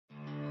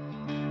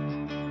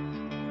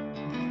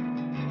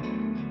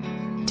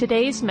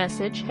Today's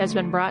message has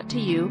been brought to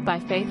you by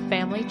Faith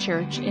Family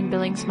Church in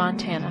Billings,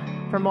 Montana.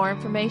 For more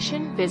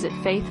information, visit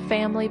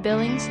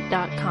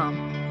faithfamilybillings.com.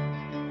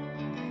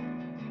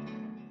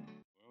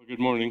 Well, good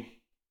morning.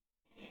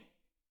 I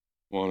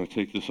want to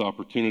take this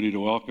opportunity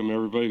to welcome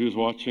everybody who's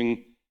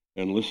watching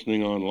and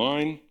listening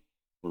online.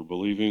 We're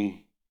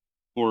believing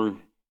for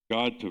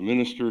God to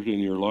minister in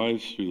your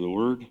lives through the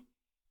Word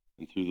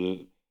and through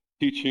the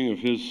teaching of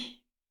His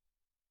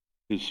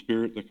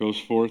Spirit that goes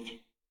forth.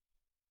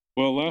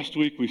 Well, last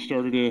week we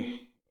started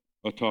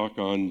a talk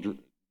on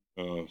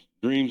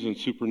dreams and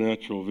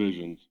supernatural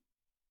visions.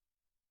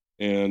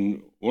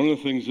 And one of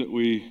the things that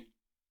we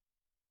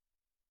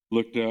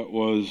looked at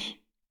was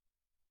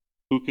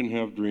who can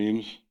have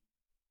dreams?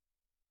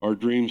 Are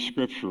dreams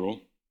scriptural?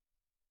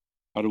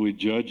 How do we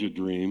judge a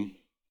dream?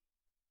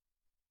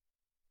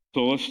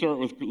 So let's start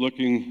with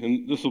looking,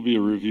 and this will be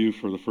a review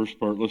for the first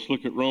part. Let's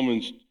look at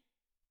Romans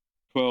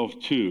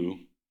 12:2,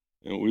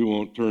 and we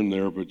won't turn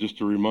there, but just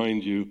to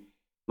remind you,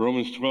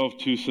 Romans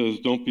 12:2 says,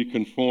 "Don't be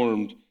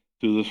conformed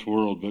to this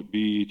world, but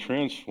be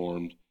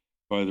transformed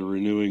by the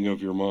renewing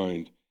of your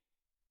mind."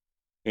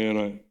 And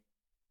I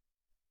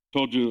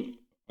told you,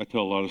 I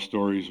tell a lot of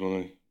stories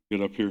when I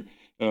get up here.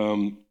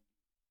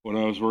 When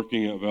I was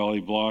working at Valley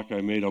Block, I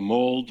made a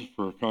mold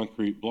for a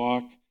concrete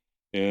block,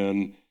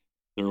 and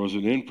there was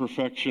an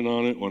imperfection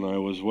on it. When I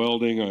was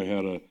welding, I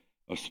had a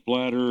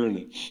splatter, and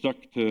it stuck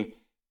to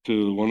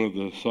one of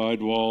the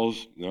side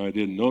walls, and I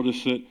didn't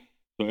notice it.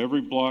 So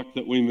every block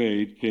that we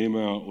made came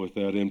out with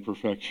that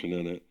imperfection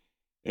in it.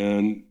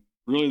 And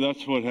really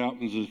that's what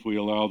happens if we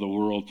allow the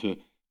world to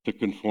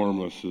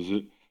conform us, is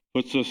it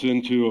puts us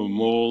into a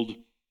mold,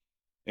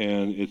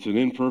 and it's an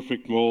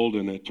imperfect mold,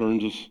 and it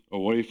turns us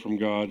away from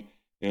God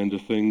and to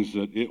things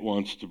that it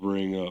wants to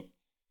bring up.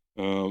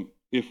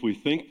 If we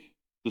think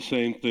the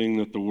same thing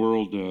that the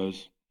world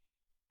does,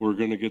 we're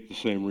going to get the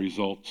same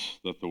results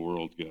that the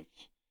world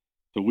gets.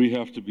 So we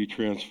have to be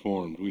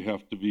transformed. We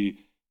have to be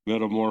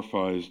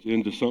metamorphized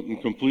into something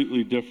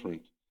completely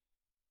different.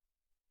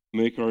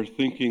 Make our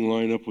thinking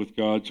line up with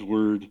God's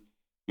word.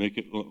 Make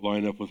it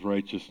line up with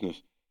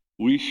righteousness.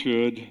 We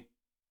should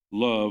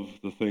love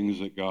the things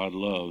that God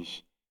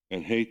loves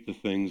and hate the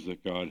things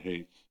that God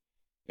hates,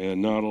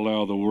 and not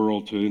allow the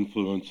world to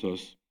influence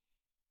us.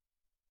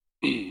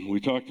 We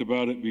talked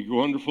about it'd be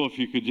wonderful if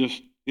you could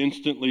just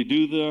instantly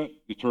do that.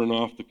 You turn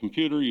off the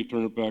computer, you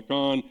turn it back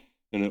on,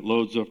 and it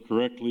loads up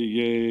correctly.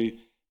 Yay.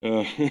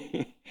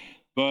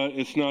 But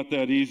it's not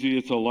that easy.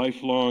 It's a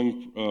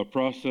lifelong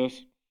process.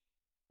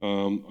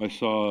 I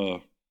saw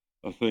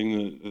a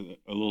thing,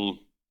 a little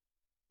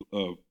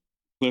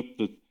clip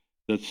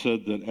that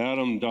said that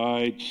Adam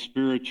died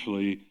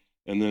spiritually,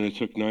 and then it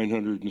took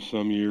 900 and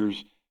some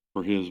years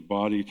for his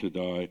body to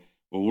die.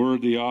 Well, we're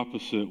the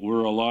opposite.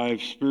 We're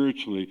alive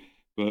spiritually,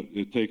 but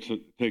it takes a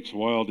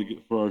while to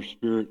get for our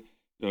spirit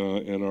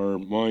and our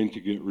mind to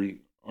get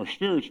our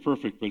spirit's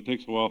perfect, but it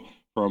takes a while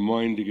for our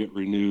mind to get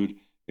renewed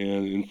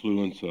and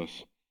influence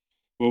us.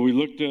 Well, we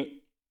looked at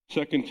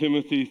 2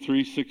 Timothy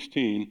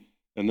 3:16,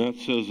 and that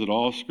says that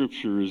all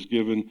Scripture is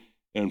given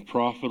and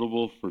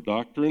profitable for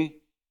doctrine.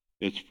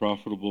 It's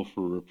profitable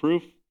for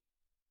reproof.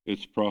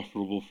 It's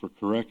profitable for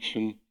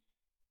correction,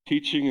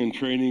 teaching and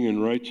training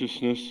in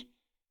righteousness.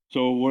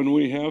 So when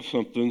we have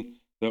something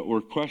that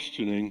we're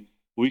questioning,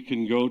 we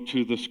can go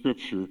to the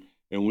Scripture,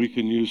 and we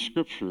can use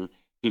Scripture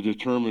to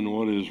determine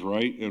what is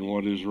right and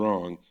what is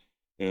wrong.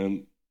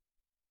 And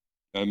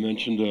I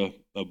mentioned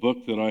a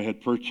book that I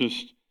had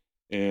purchased,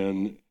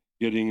 and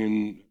getting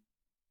in,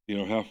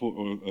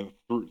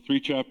 three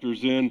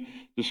chapters in,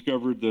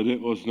 discovered that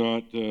it was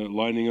not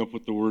lining up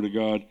with the Word of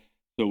God,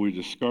 so we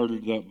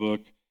discarded that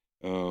book.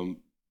 Don't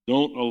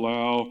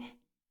allow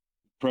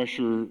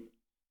pressure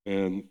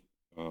and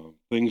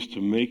things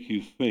to make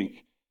you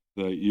think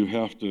that you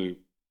have to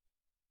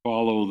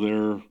follow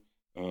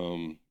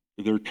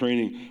their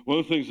training. One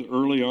of the things that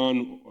early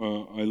on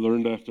I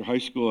learned after high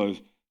school, I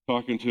was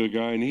talking to a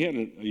guy, and he had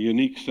a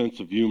unique sense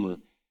of humor.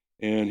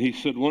 And he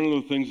said one of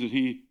the things that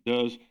he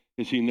does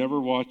is he never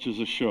watches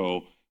a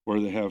show where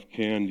they have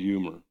canned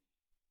humor.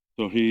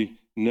 So he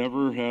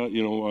never had,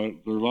 there are a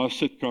lot of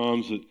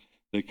sitcoms that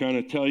they kind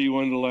of tell you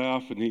when to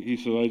laugh, and he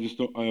said,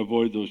 I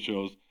avoid those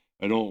shows.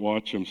 I don't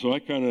watch them. So I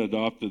kind of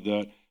adopted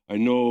that. I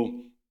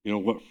know,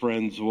 what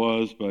Friends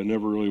was, but I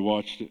never really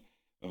watched it.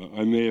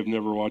 I may have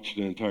never watched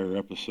an entire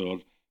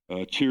episode.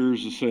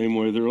 Cheers the same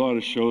way. There are a lot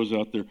of shows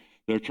out there.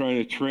 They're trying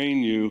to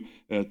train you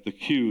at the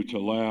cue to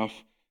laugh,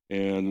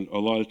 and a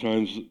lot of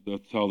times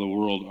that's how the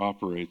world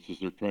operates, is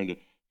they're trying to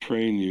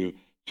train you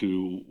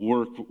to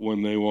work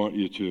when they want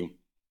you to.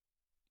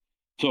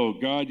 So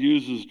God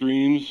uses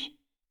dreams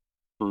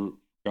for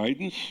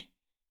guidance.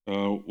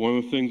 One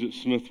of the things that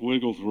Smith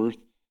Wigglesworth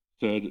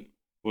said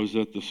was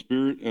that the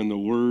Spirit and the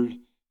Word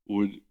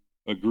would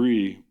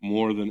agree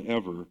more than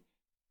ever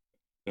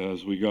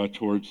as we got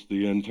towards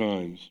the end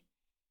times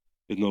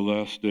in the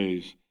last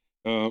days.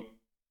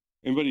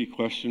 Anybody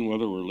question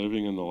whether we're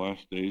living in the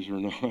last days or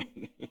not?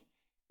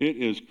 It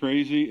is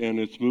crazy, and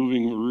it's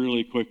moving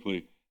really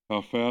quickly,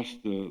 how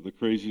fast the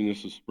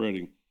craziness is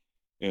spreading.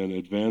 and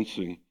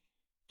advancing.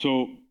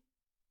 So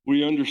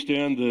we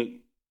understand that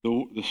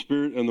the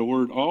Spirit and the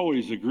Word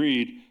always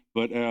agreed,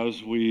 but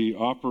as we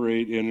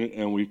operate in it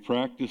and we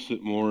practice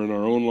it more in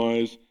our own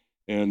lives,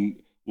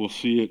 and we'll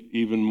see it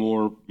even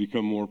more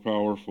become more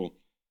powerful.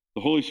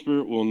 The Holy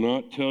Spirit will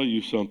not tell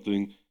you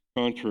something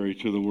contrary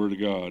to the Word of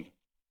God.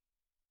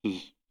 This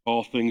is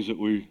all things that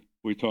we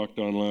talked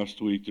on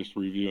last week, just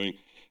reviewing.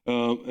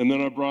 And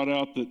then I brought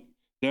out that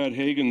Dad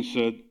Hagen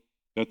said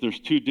that there's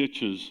two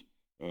ditches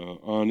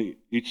on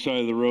each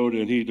side of the road,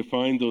 and he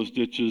defined those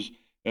ditches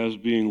as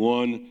being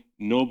one,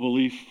 no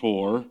belief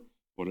for,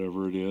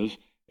 whatever it is,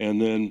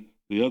 and then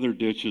the other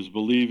ditch is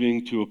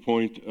believing to a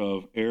point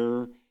of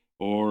error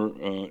or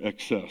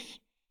excess.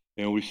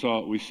 And we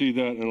see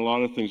that in a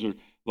lot of things. A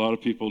lot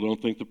of people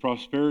don't think the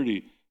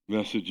prosperity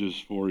message is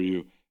for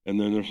you, and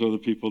then there's other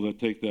people that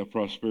take that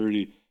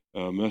prosperity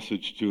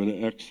message to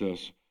an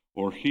excess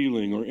or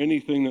healing or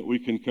anything that we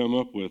can come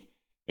up with.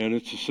 And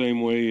it's the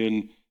same way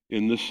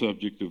in this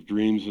subject of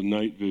dreams and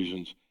night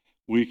visions.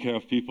 We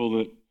have people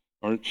that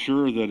aren't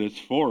sure that it's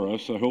for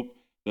us. I hope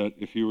that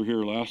if you were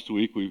here last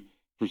week, we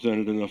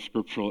presented enough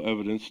scriptural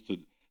evidence to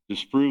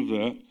disprove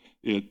that.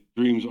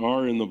 Dreams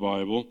are in the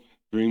Bible.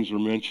 Dreams are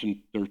mentioned.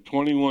 There are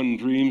 21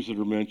 dreams that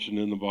are mentioned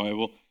in the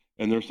Bible,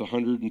 and there's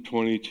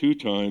 122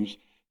 times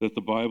that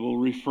the Bible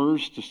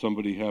refers to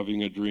somebody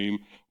having a dream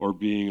or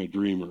being a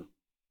dreamer.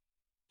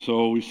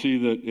 So we see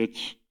that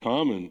it's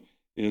common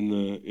in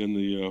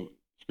the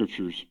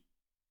scriptures.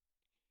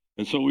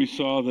 And so we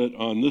saw that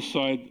on this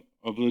side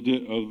of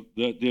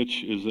that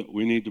ditch is that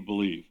we need to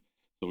believe.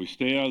 So we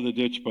stay out of the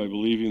ditch by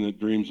believing that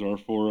dreams are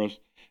for us.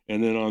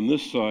 And then on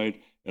this side,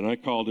 and I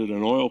called it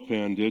an oil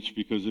pan ditch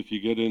because if you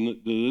get into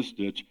this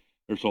ditch,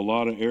 there's a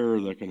lot of error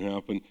that can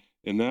happen.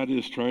 And that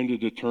is trying to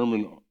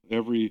determine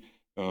every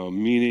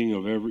meaning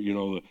of every,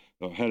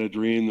 had a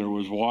dream, there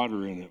was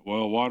water in it.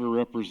 Well, water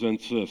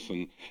represents this.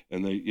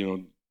 And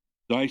they,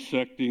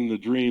 dissecting the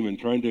dream and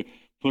trying to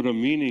put a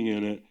meaning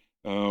in it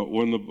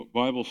when the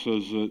Bible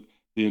says that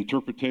the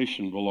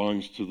interpretation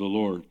belongs to the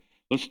Lord.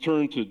 Let's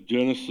turn to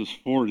Genesis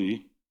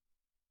 40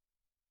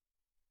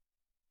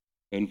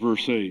 and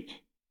verse 8.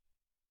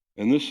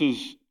 And this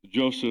is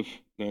Joseph.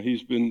 Now,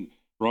 he's been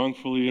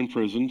wrongfully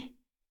imprisoned.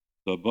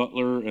 The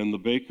butler and the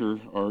baker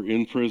are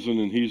in prison,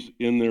 and he's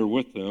in there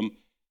with them.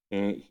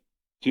 And it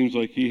seems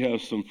like he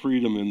has some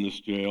freedom in this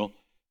jail.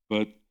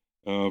 But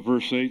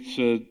verse 8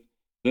 said,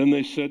 "Then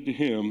they said to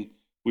him,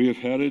 'We have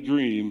had a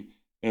dream,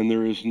 and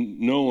there is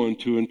no one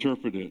to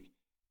interpret it.'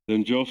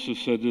 Then Joseph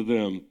said to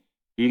them,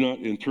 'Do not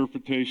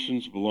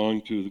interpretations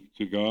belong to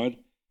God?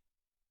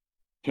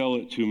 Tell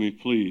it to me,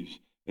 please.'"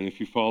 And if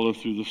you follow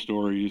through the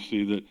story, you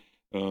see that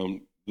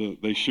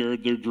they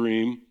shared their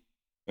dream,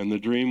 and the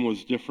dream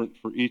was different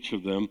for each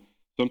of them.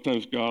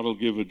 Sometimes God will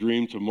give a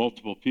dream to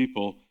multiple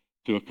people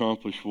to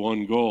accomplish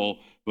one goal,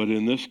 but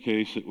in this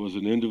case, it was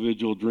an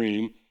individual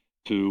dream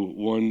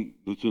to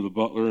the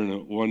butler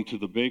and one to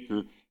the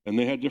baker, and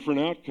they had different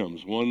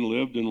outcomes. One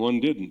lived and one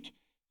didn't.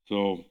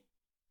 So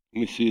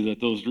we see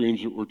that those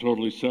dreams were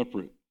totally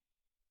separate.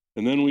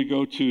 And then we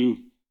go to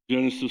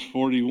Genesis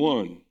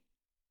 41.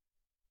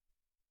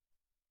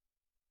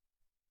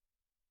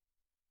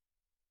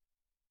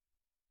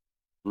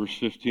 Verse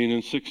 15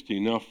 and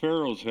 16. Now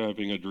Pharaoh's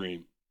having a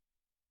dream,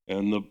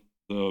 and I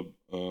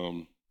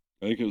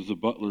think it was the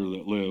butler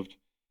that lived,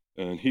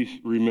 and he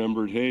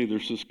remembered, hey,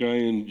 there's this guy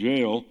in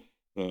jail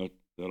that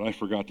I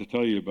forgot to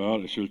tell you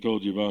about. I should have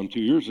told you about him 2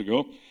 years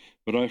ago,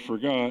 but I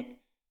forgot.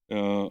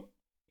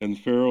 And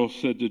Pharaoh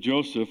said to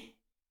Joseph,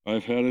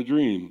 "I've had a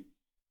dream,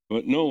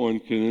 but no one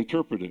can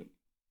interpret it.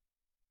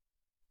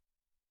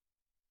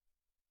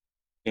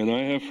 And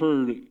I have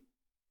heard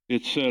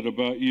it said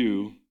about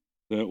you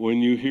that when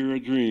you hear a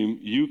dream,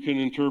 you can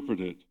interpret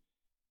it." It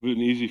would have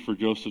been easy for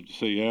Joseph to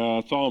say, "Yeah,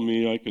 it's all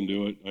me. I can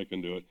do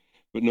it.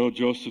 But no,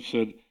 Joseph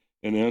said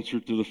and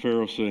answered to the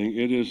Pharaoh, saying,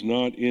 "It is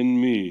not in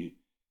me."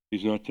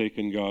 He's not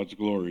taking God's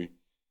glory.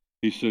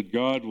 He said,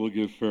 "God will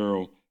give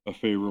Pharaoh a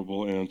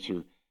favorable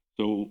answer."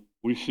 So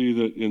we see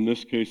that in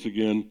this case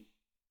again,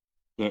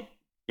 that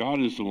God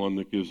is the one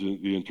that gives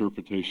the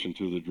interpretation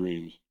to the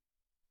dreams.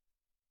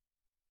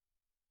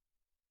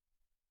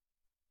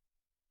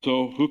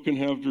 So who can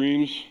have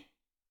dreams?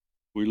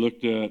 We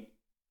looked at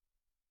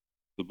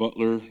the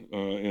butler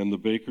and the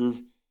baker.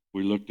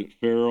 We looked at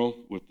Pharaoh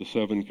with the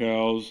 7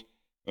 cows.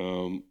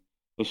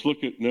 Let's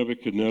look at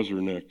Nebuchadnezzar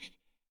next.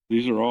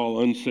 These are all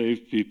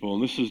unsaved people,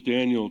 and this is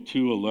Daniel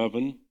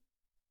 2:11.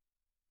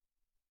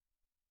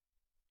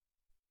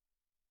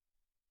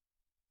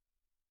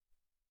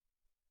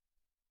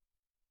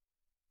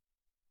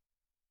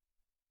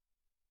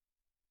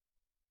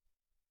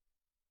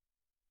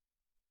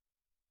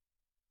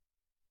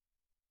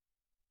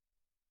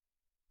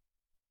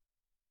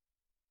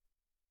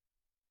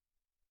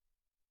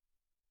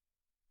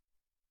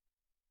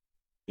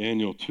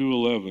 Daniel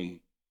 2:11.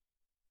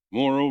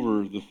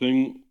 Moreover, the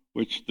thing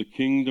which the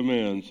king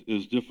demands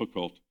is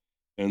difficult,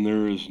 and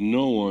there is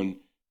no one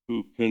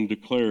who can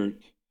declare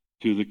it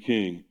to the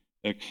king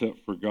except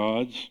for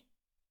God's,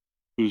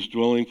 whose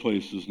dwelling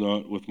place is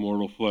not with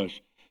mortal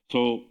flesh.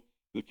 So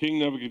the king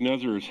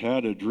Nebuchadnezzar has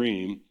had a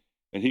dream,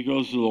 and he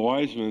goes to the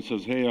wise men and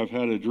says, hey, I've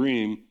had a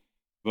dream,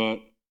 but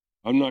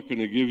I'm not going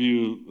to give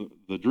you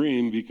the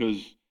dream because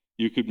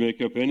you could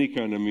make up any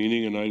kind of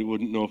meaning, and I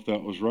wouldn't know if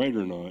that was right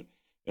or not.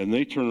 And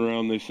they turn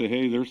around and they say,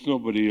 hey, there's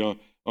nobody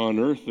on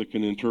earth that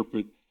can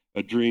interpret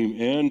a dream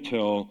and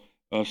tell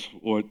us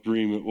what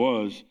dream it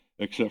was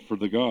except for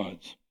the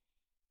gods.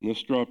 And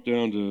let's drop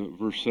down to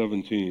verse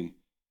 17.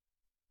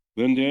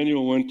 Then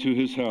Daniel went to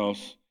his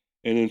house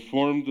and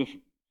informed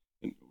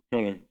and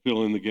kind of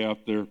fill in the gap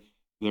there.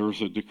 There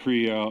was a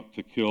decree out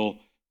to kill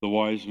the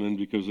wise men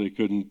because they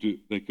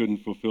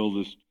couldn't fulfill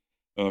this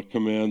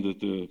command that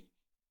the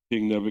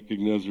King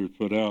Nebuchadnezzar had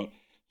put out.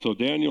 So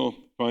Daniel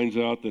finds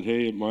out that,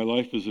 hey, my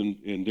life is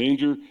in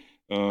danger,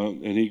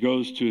 and he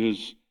goes to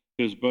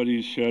his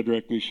buddies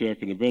Shadrach,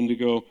 Meshach, and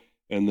Abednego,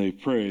 and they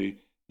pray.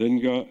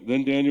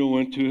 Then Daniel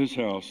went to his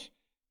house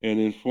and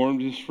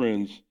informed his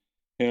friends,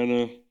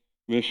 Hannah,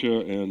 Misha,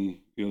 and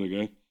the other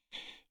guy,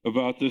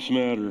 about this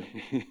matter,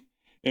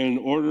 in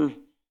order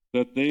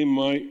that they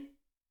might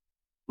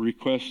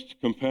request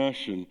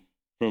compassion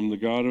from the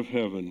God of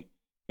heaven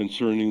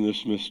concerning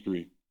this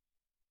mystery.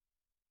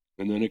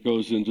 And then it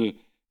goes into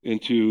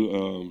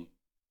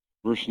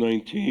verse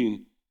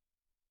 19.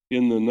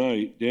 In the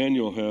night,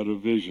 Daniel had a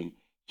vision.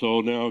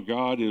 So now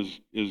God is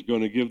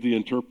going to give the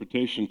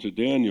interpretation to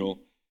Daniel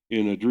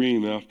in a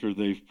dream after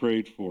they've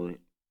prayed for it.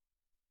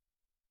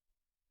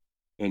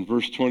 And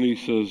verse 20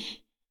 says,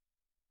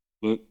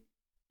 let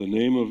the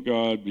name of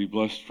God be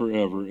blessed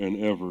forever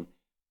and ever,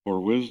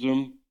 for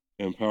wisdom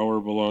and power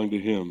belong to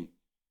him.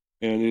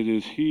 And it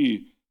is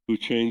he who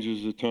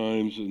changes the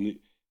times and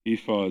the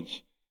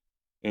ephods,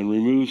 and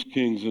removes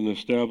kings and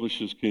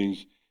establishes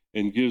kings,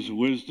 and gives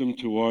wisdom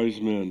to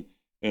wise men,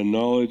 and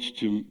knowledge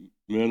to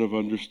men of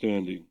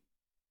understanding.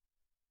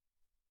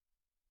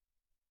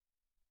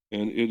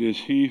 And it is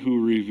he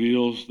who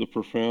reveals the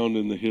profound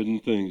and the hidden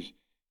things.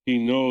 He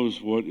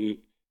knows what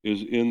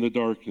is in the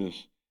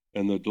darkness,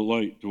 and the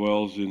delight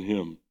dwells in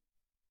him.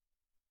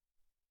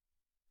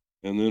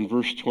 And then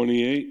verse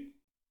 28,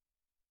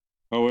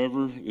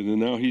 however, and then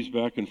now he's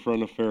back in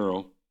front of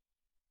Pharaoh.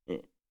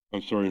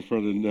 In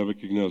front of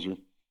Nebuchadnezzar.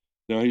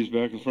 Now he's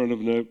back in front of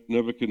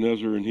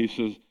Nebuchadnezzar, and he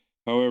says,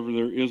 however,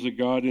 there is a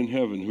God in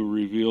heaven who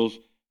reveals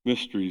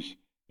mysteries,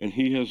 and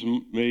he has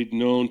made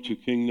known to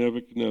King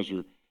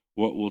Nebuchadnezzar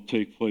what will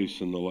take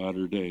place in the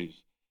latter days.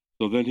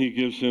 So then he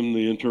gives him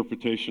the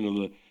interpretation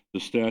of the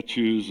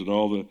statues and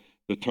all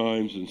the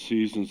times and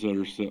seasons that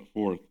are set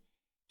forth.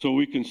 So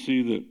we can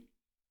see that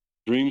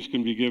dreams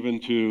can be given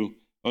to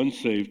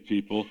unsaved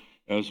people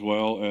as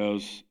well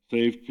as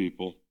saved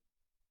people.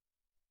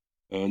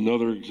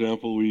 Another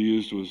example we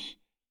used was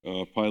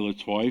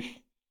Pilate's wife.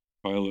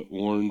 Pilate's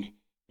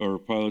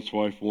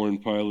wife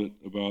warned Pilate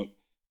about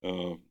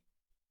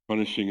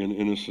punishing an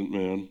innocent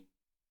man.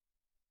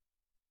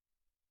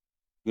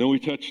 Then we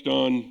touched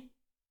on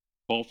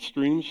false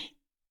dreams.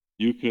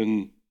 You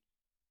can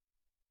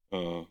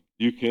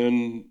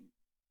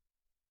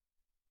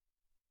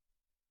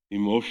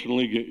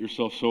emotionally get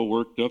yourself so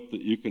worked up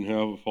that you can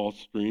have a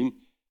false dream.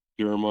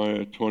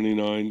 Jeremiah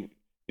 29,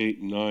 8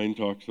 and 9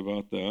 talks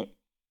about that.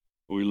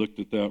 We looked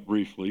at that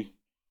briefly.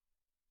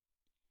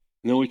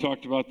 And then we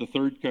talked about the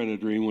third kind of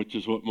dream, which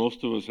is what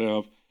most of us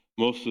have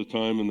most of the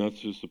time, and that's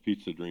just a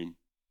pizza dream.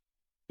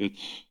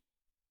 It's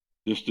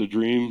just a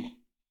dream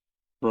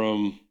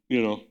from,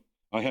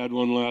 I had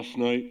one last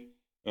night.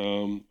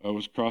 I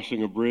was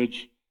crossing a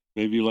bridge,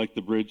 maybe like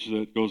the bridge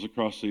that goes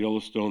across the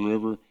Yellowstone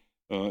River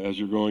as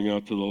you're going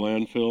out to the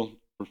landfill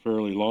for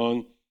fairly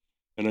long.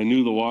 And I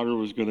knew the water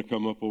was going to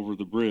come up over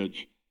the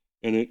bridge.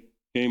 And it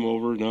came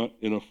over, not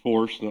in a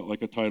force, not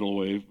like a tidal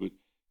wave, but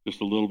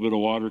just a little bit of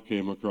water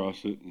came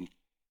across it. And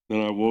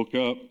then I woke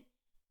up,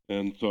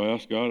 and so I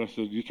asked God, I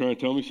said, you trying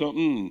to tell me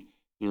something?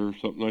 Is there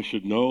something I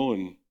should know?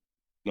 And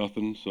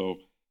nothing. So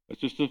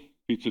that's just a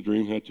pizza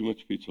dream. Had too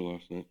much pizza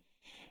last night.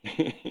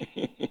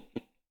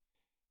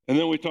 And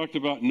then we talked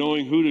about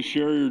knowing who to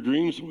share your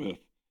dreams with.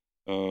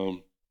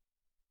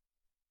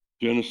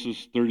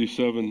 Genesis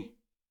 37,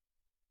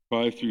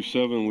 5 through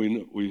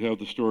 7, we have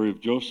the story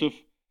of Joseph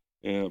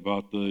and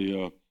about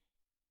the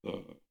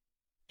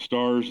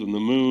stars and the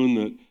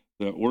moon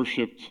that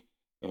worshipped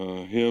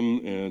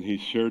him, and he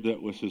shared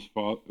that with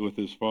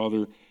his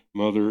father,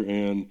 mother,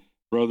 and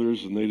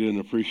brothers, and they didn't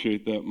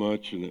appreciate that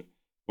much, and it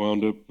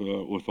wound up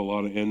with a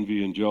lot of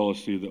envy and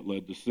jealousy that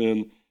led to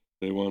sin.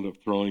 They wound up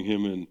throwing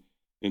him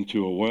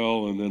into a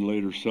well, and then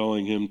later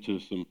selling him to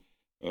some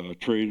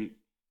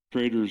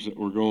traders that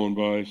were going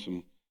by,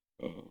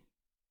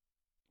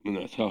 and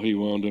that's how he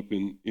wound up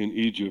in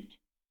Egypt.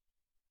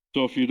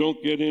 So if you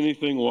don't get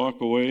anything,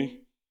 walk away.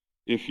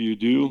 If you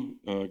do,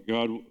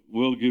 God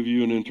will give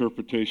you an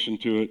interpretation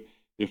to it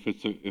if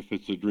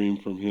it's a dream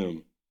from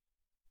him.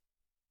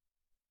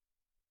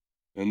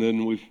 And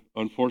then we've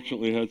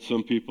unfortunately had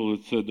some people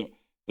that said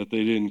that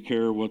they didn't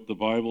care what the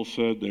Bible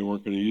said. They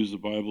weren't going to use the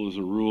Bible as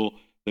a rule.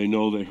 They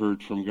know they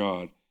heard from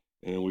God.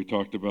 And we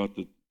talked about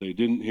that they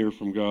didn't hear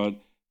from God.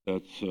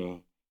 That's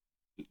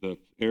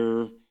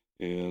error,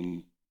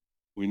 and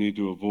we need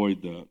to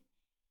avoid that.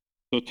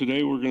 So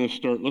today we're going to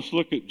start. Let's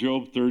look at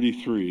Job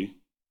 33.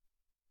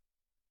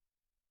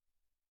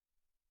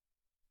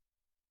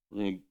 We're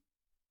going to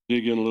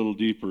dig in a little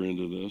deeper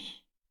into this.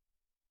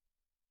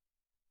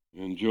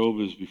 And Job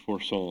is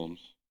before Psalms.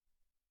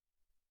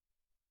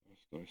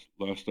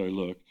 Last I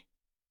looked.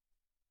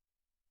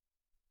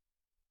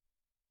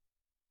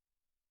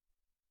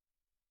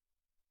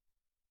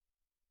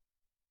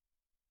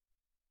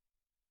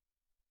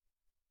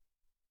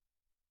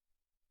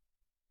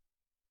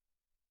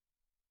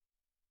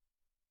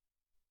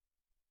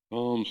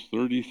 Psalms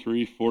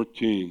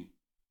 33:14.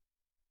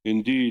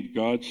 Indeed,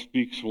 God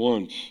speaks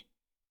once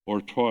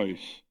or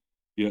twice,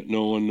 yet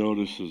no one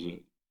notices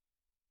it.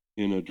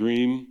 In a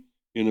dream,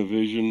 in a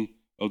vision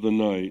of the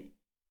night,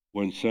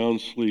 when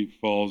sound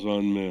sleep falls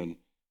on men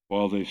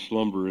while they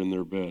slumber in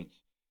their beds.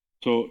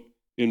 So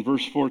in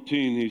verse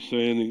 14, he's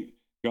saying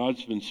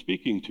God's been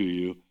speaking to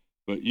you,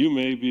 but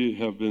you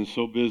have been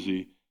so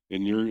busy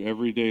in your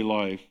everyday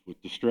life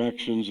with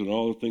distractions and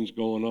all the things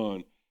going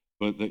on,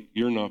 but that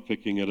you're not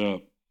picking it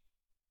up.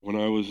 When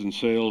I was in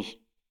sales,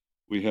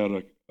 we had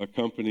a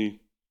company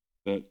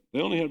that they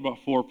only had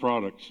about 4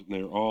 products, and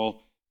they're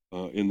all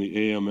in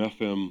the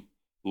AM/FM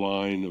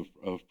line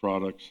of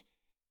products.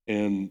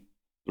 And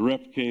the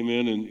rep came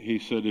in and he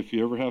said, if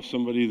you ever have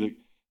somebody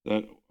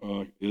that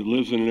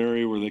lives in an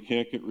area where they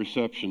can't get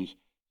receptions,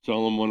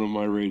 sell them one of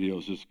my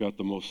radios. It's got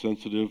the most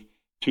sensitive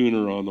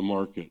tuner on the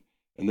market.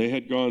 And they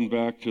had gone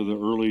back to the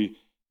early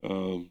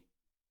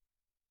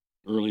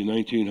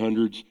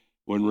 1900s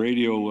when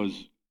radio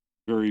was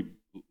very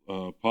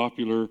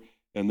popular,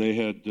 and they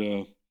had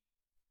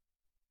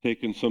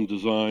taken some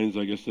designs.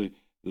 I guess the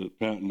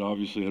patent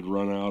obviously had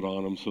run out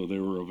on them, so they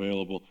were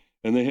available.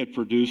 And they had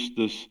produced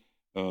this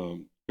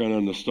kind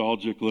of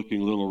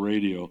nostalgic-looking little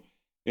radio.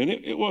 And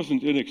it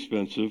wasn't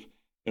inexpensive.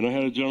 And I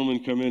had a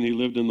gentleman come in. He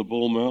lived in the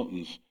Bull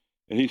Mountains.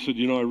 And he said,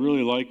 I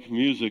really like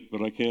music,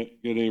 but I can't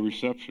get any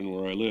reception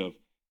where I live.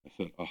 I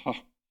said, aha,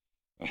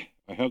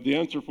 I have the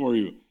answer for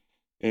you.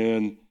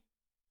 And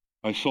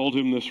I sold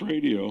him this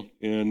radio,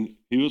 and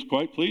he was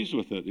quite pleased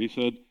with it. He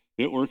said,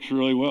 it works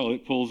really well.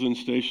 It pulls in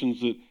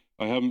stations that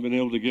I haven't been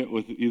able to get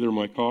with either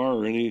my car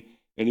or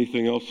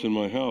anything else in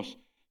my house.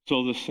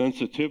 So the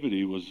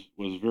sensitivity was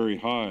very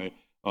high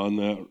on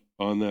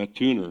that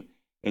tuner.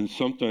 And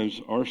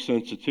sometimes our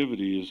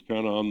sensitivity is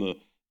kind of on the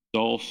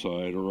dull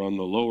side or on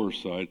the lower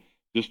side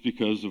just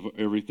because of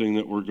everything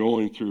that we're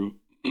going through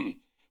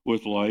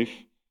with life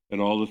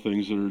and all the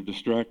things that are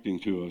distracting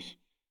to us.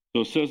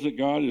 So it says that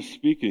God is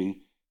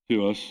speaking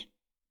to us,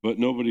 but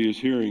nobody is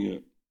hearing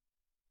it.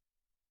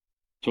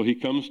 So he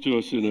comes to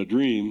us in a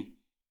dream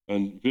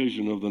and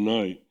vision of the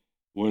night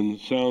when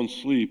sound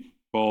sleep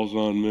falls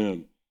on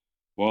men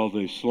while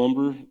they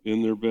slumber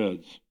in their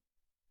beds.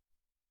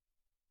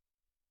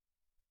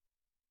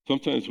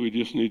 Sometimes we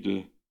just need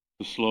to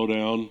slow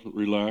down,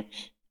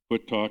 relax,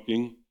 quit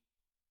talking,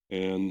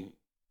 and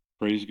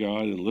praise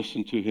God and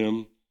listen to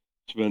him,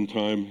 spend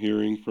time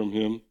hearing from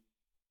him.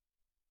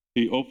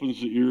 He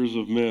opens the ears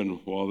of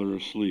men while they're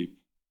asleep.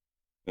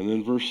 And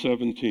then verse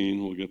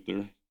 17, we'll get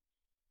there.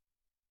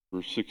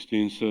 Verse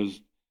 16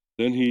 says,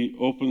 then he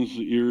opens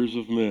the ears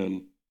of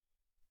men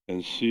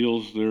and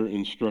seals their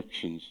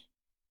instructions,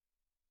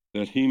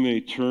 that he may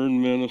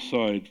turn men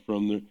aside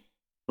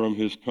from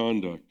his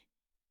conduct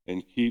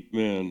and keep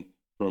man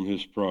from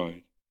his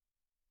pride.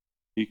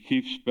 He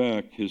keeps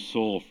back his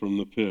soul from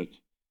the pit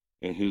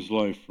and his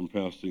life from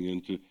passing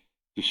into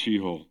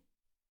Sheol.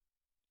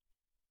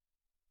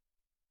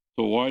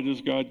 So why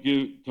does God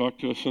talk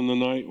to us in the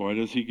night? Why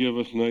does he give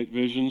us night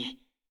visions?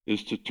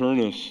 Is to turn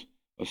us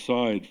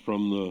aside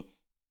from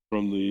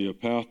the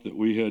path that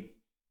we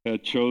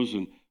had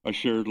chosen. I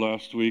shared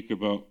last week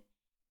about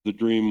the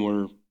dream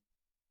where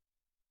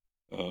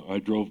I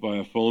drove by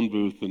a phone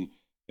booth and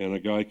a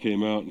guy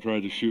came out and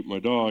tried to shoot my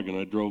dog, and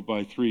I drove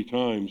by 3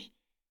 times.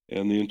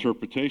 And the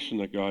interpretation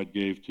that God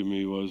gave to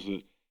me was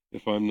that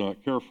if I'm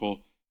not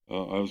careful,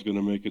 I was going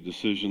to make a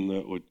decision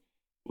that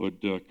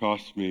would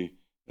cost me,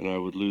 and I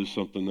would lose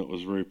something that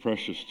was very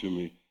precious to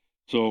me.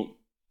 So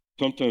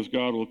sometimes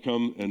God will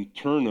come and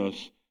turn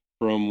us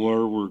from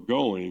where we're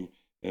going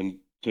and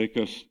take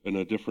us in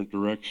a different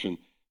direction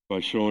by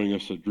showing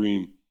us a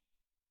dream.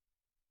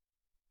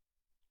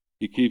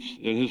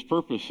 And his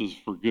purpose is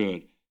for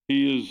good.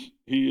 He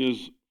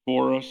is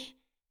for us.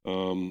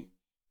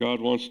 God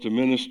wants to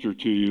minister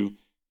to you.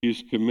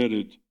 He's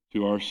committed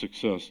to our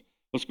success.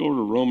 Let's go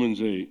to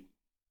Romans 8.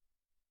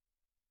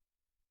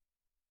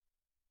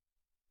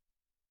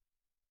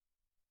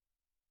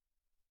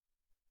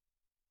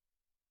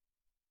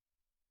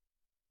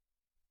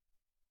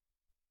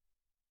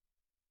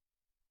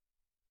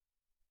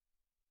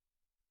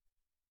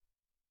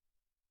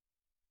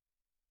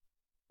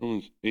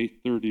 Romans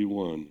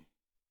 8:31.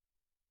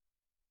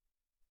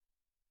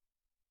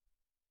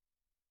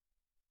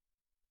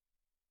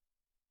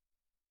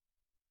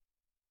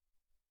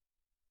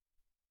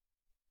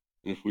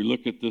 And if we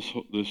look at this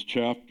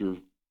chapter,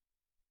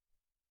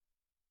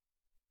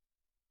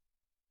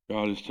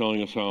 God is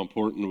telling us how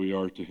important we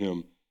are to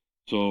him.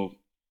 So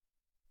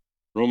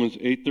Romans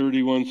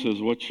 8:31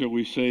 says, "What shall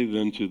we say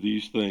then to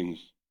these things?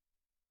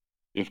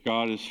 If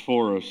God is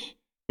for us,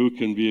 who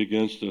can be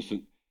against us?"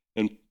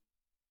 And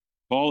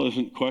Paul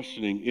isn't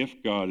questioning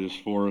if God is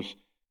for us.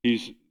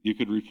 You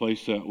could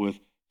replace that with,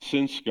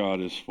 since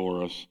God is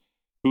for us,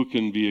 who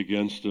can be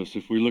against us?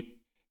 If we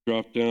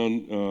drop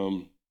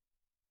down,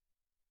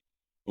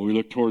 when we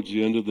look towards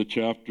the end of the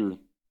chapter,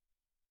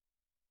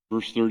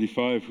 verse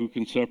 35, who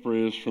can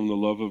separate us from the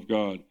love of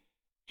God?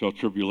 Shall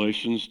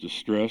tribulations,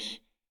 distress,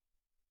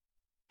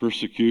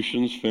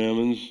 persecutions,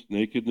 famines,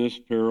 nakedness,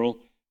 peril,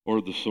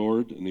 or the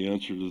sword? And the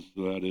answer to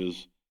that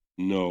is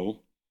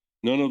no.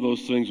 None of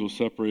those things will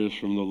separate us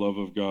from the love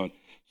of God.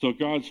 So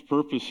God's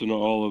purpose in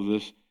all of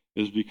this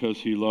is because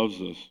he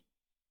loves us.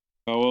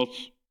 How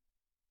else?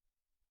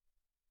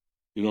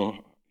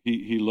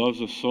 He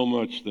loves us so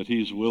much that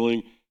he's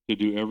willing to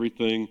do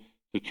everything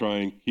to try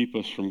and keep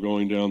us from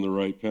going down the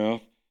right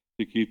path,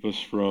 to keep us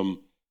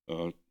from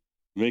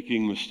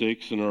making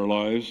mistakes in our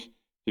lives,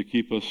 to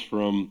keep us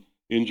from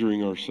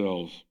injuring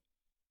ourselves.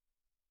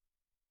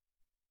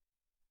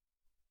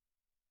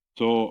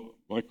 So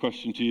my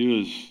question to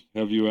you is,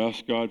 have you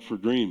asked God for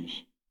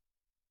dreams?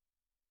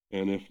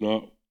 And if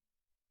not,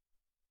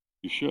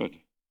 you should.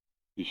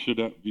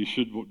 You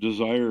should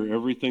desire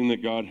everything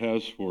that God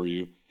has for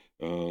you.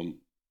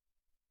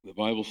 The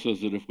Bible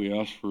says that if we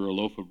ask for a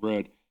loaf of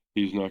bread,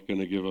 he's not going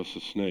to give us a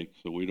snake.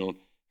 So we don't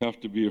have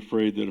to be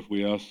afraid that if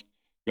we ask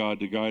God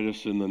to guide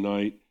us in the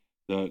night,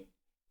 that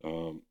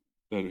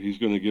he's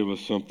going to give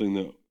us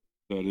something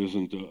that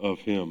isn't of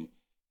him.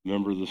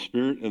 Remember, the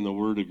Spirit and the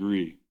Word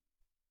agree.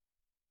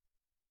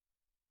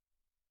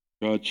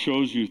 God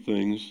shows you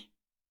things.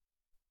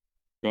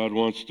 God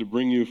wants to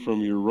bring you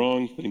from your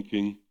wrong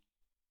thinking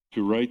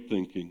to right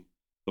thinking.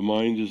 The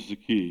mind is the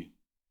key.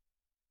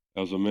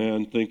 As a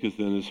man thinketh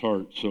in his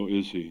heart, so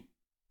is he.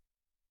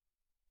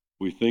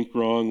 We think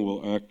wrong,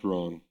 we'll act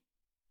wrong.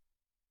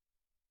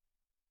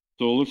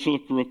 So let's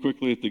look real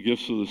quickly at the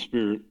gifts of the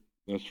Spirit.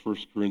 That's 1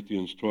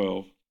 Corinthians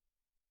 12.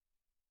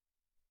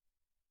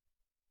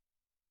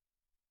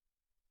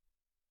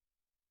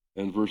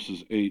 And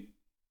verses 8.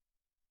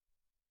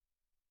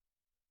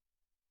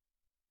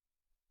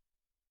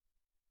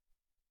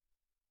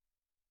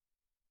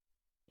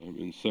 I'm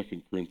in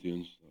 2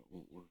 Corinthians. That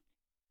won't work.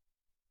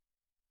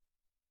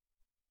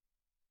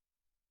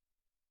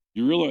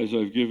 You realize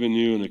I've given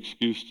you an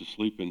excuse to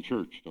sleep in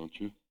church, don't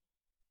you?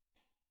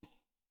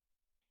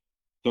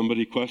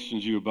 Somebody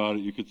questions you about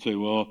it, you could say,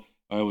 well,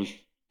 I was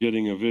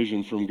getting a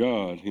vision from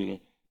God,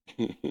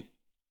 That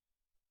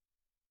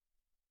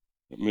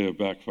may have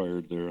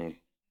backfired there.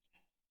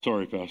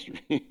 Sorry, Pastor.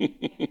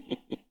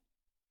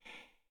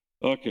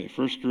 Okay,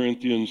 1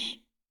 Corinthians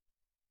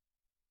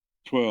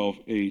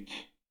 12:8.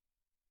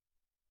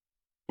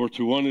 For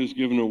to one is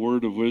given a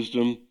word of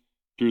wisdom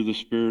through the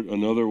Spirit,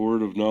 another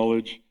word of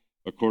knowledge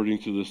according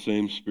to the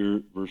same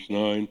Spirit, verse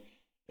 9,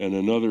 and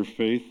another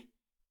faith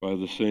by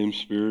the same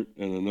Spirit,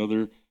 and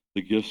another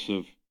the gifts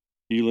of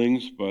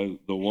healings by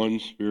the one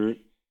Spirit,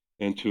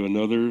 and to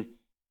another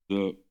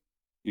the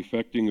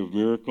effecting of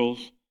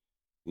miracles,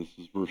 this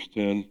is verse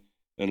 10,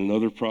 and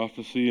another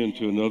prophecy, and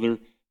to another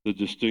the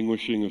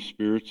distinguishing of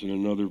spirits, and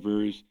another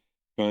various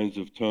kinds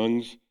of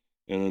tongues,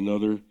 and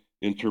another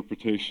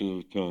interpretation of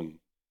the tongue.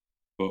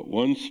 But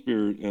one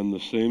Spirit and the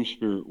same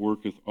Spirit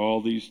worketh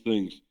all these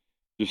things,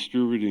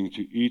 distributing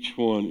to each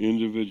one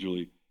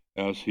individually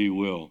as he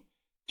will.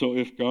 So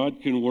if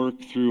God can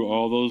work through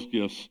all those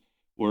gifts,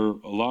 where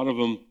a lot of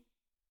them,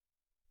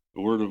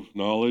 the word of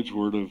knowledge,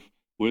 word of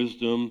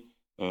wisdom,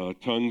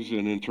 tongues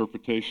and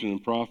interpretation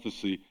and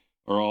prophecy,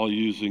 are all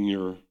using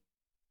your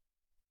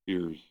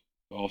ears.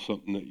 It's all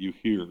something that you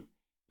hear.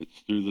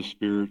 It's through the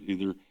Spirit.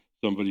 Either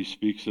somebody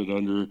speaks it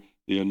under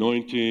the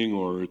anointing,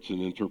 or it's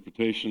an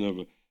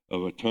interpretation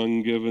of a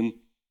tongue given.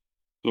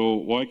 So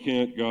why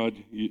can't God,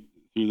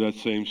 through that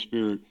same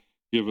Spirit,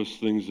 give us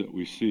things that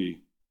we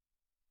see?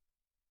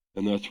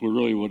 And that's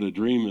really what a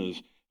dream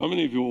is. How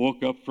many of you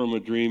woke up from a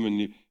dream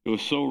and it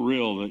was so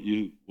real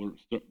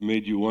that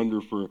made you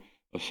wonder for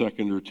a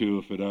second or two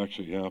if it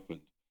actually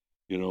happened?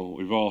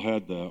 We've all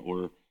had that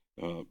where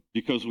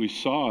because we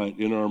saw it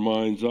in our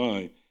mind's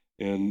eye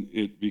and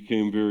it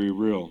became very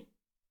real.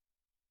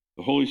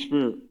 The Holy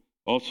Spirit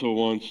also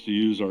wants to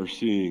use our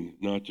seeing,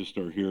 not just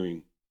our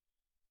hearing.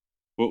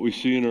 What we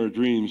see in our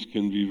dreams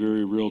can be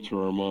very real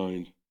to our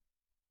mind.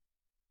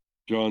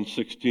 John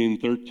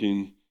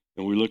 16:13,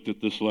 and we looked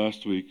at this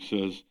last week,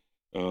 says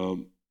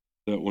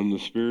that when the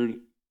Spirit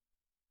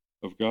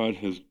of God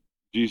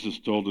Jesus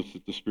told us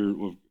that the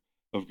Spirit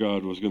of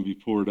God was going to be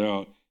poured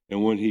out,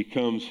 and when he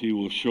comes, he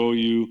will show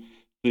you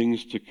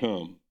things to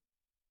come.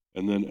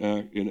 And then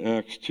in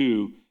Acts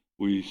 2,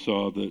 we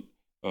saw that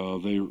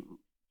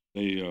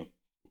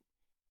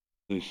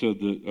they said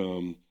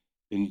that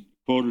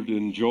quoted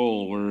in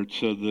Joel, where it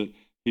said that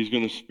he's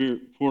going to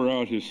pour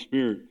out his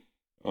Spirit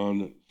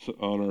on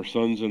our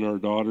sons and our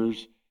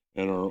daughters,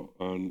 and on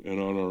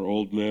our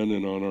old men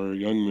and on our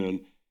young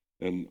men.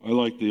 And I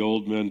like the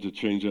old men to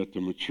change that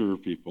to mature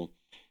people,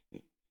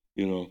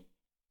 because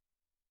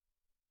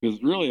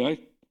really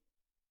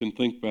can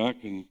think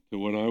back to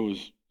when I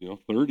was,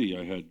 30,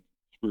 I had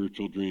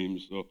spiritual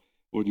dreams, so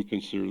wouldn't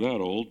consider that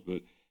old.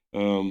 But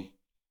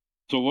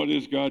so what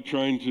is God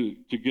trying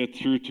to get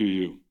through to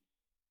you?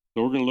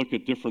 So we're going to look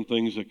at different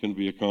things that can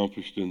be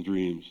accomplished in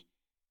dreams.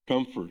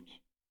 Comfort.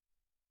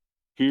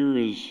 Fear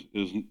is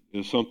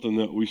something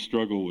that we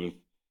struggle with.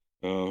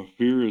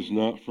 Fear is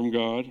not from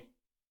God.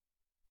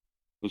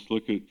 Let's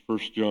look at 1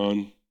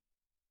 John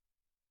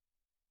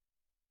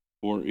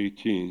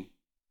 4:18.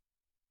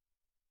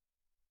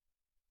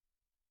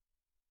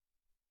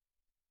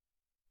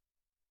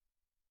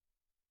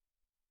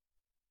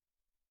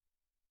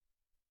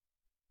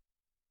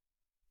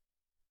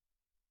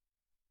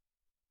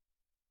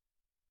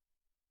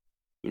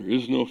 There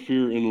is no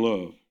fear in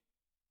love,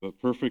 but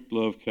perfect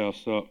love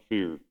casts out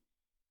fear,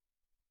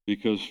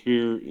 because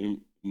fear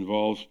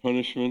involves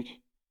punishment,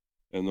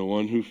 and the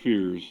one who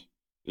fears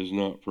is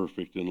not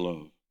perfect in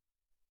love.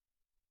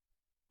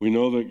 We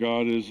know that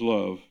God is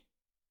love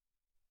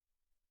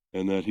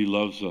and that he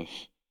loves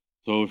us.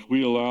 So if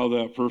we allow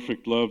that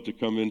perfect love to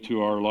come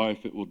into our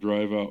life, it will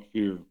drive out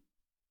fear.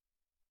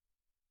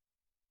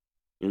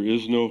 There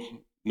is no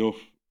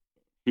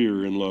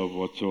fear in love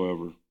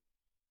whatsoever.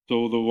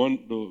 So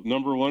the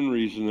number one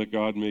reason that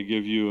God may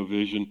give you a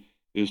vision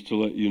is to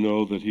let you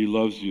know that he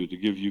loves you, to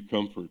give you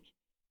comfort.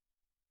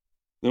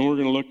 Then we're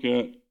going to look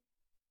at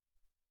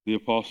the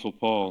Apostle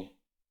Paul.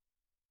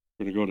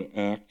 We're going to go to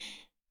Acts.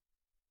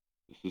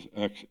 This is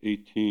Acts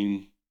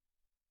 18.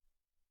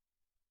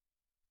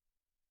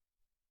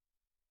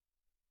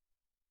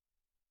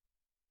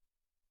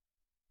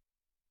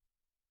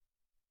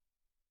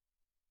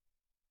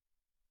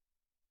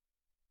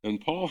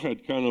 And Paul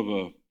had kind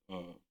of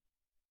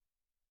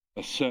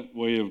a set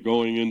way of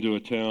going into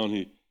a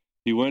town.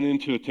 He went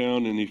into a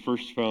town and he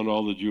first found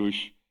all the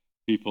Jewish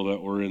people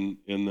that were in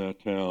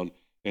that town.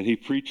 And he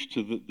preached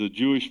to the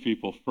Jewish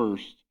people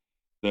first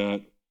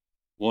that,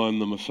 one,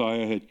 the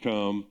Messiah had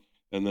come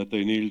and that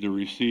they needed to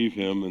receive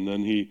him. And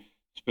then he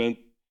spent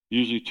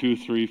usually 2,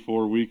 3,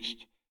 4 weeks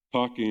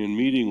talking and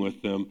meeting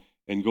with them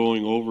and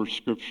going over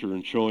Scripture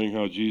and showing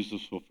how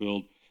Jesus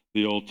fulfilled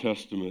the Old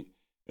Testament.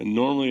 And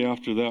normally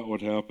after that, what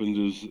happened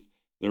is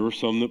there were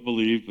some that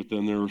believed, but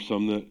then there were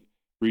some that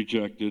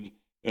rejected.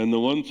 And the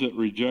ones that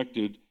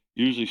rejected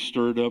usually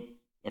stirred up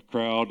a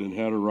crowd and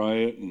had a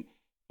riot, and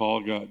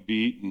Paul got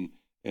beat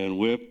and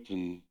whipped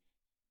and,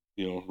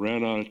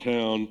 ran out of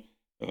town.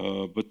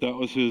 But that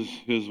was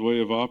his way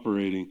of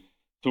operating.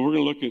 So we're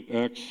going to look at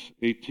Acts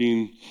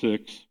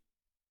 18:6.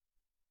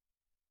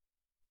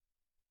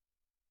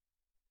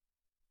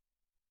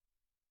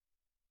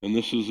 And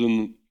this is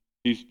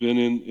he's been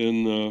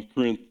in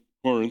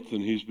Corinth,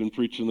 and he's been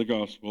preaching the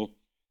gospel.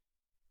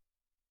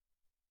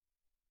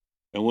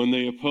 And when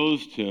they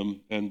opposed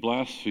him and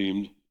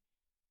blasphemed,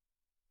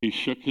 he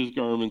shook his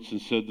garments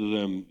and said to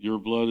them, "Your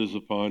blood is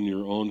upon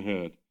your own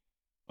head.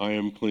 I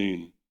am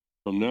clean.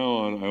 From now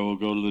on, I will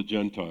go to the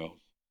Gentiles."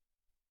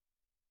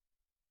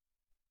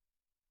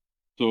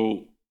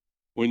 So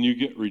when you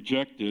get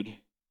rejected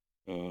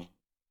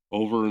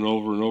over and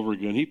over and over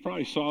again, he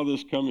probably saw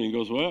this coming and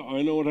goes, "Well,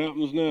 I know what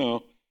happens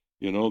now.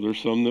 There's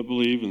some that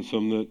believe and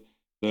some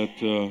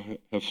that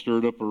have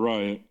stirred up a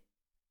riot."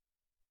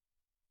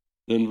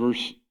 Then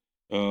verse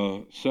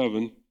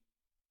 7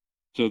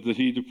 said that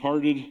he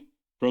departed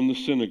from the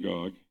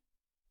synagogue,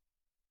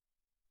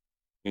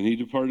 and he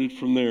departed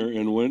from there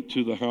and went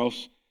to the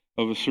house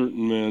of a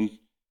certain man,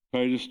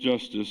 Titus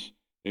Justus,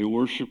 a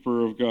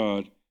worshiper of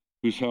God,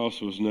 whose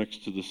house was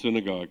next to the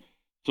synagogue.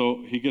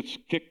 So he gets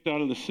kicked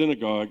out of the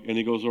synagogue, and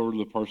he goes over to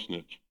the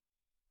parsonage.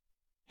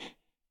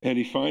 And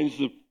he finds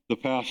the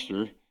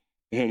pastor,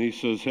 and he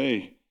says,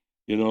 "Hey,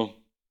 do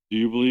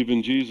you believe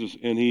in Jesus?"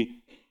 And he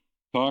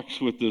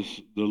talks with the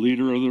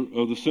leader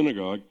of the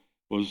synagogue,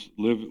 was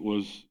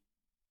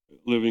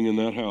living in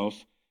that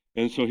house.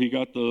 And so he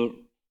got the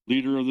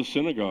leader of the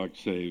synagogue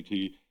saved.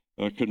 He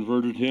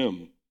converted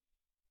him.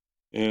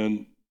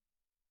 And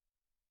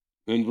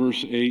then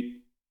verse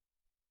 8,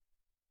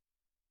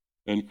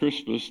 and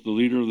Crispus, the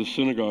leader of the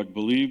synagogue,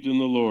 believed in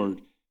the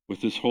Lord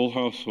with his whole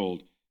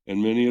household,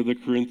 and many of the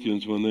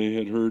Corinthians, when they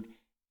had heard,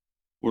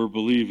 were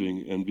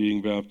believing and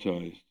being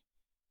baptized.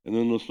 And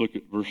then let's look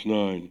at verse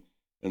 9.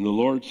 And the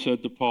Lord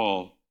said to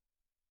Paul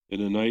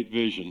in a night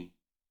vision,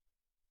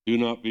 "Do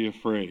not be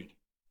afraid,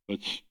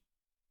 but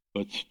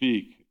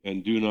speak,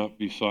 and do not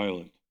be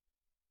silent."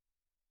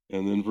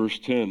 And then verse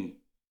 10,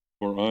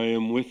 "For I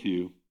am with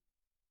you.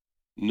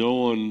 No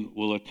one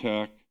will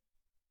attack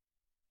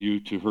you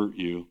to hurt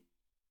you,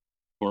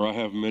 for I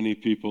have many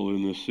people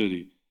in this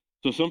city."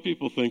 So some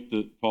people think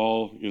that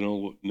Paul,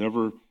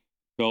 never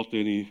felt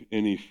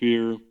any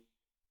fear,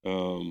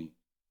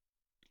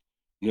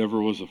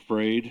 never was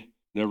afraid,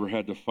 never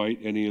had to fight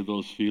any of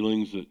those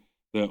feelings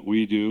that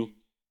we do.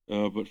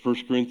 But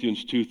 1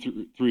 Corinthians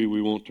 2:3,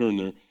 we won't turn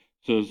there,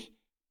 says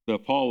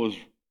that Paul was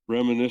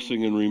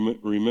reminiscing and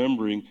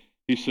remembering.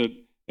 He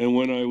said, "And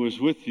when I was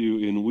with you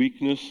in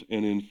weakness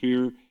and in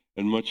fear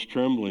and much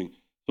trembling."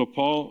 So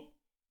Paul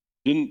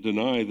didn't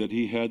deny that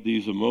he had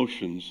these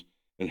emotions,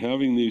 and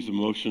having these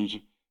emotions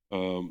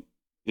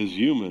is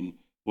human.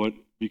 What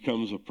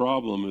becomes a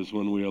problem is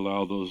when we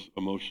allow those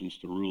emotions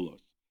to rule us,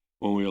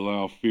 when we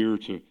allow fear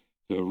to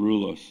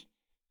rule us.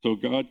 So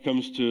God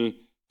comes to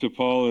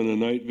Paul in a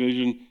night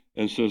vision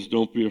and says,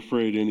 don't be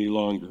afraid any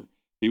longer.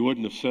 He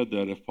wouldn't have said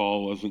that if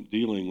Paul wasn't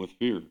dealing with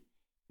fear.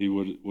 He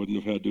wouldn't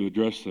have had to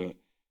address that.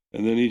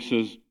 And then he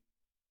says,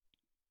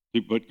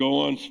 but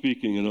go on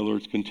speaking. In other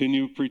words,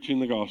 continue preaching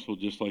the gospel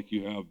just like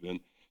you have been,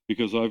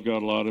 because I've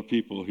got a lot of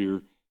people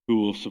here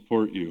who will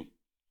support you.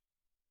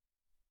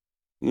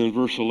 And then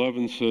verse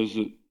 11 says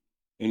that,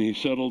 and he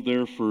settled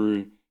there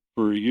for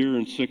a year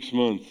and 6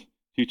 months,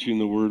 teaching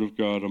the word of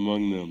God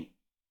among them.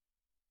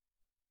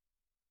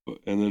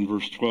 And then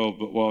verse 12,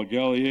 but while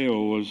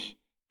Gallio was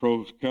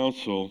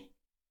proconsul,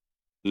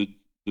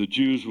 the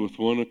Jews with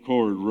one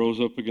accord rose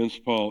up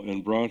against Paul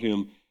and brought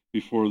him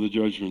before the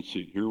judgment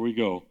seat. Here we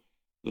go.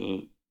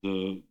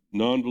 The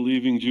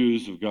non-believing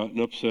Jews have gotten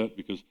upset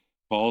because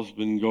Paul's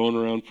been going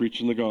around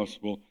preaching the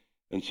gospel,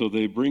 and so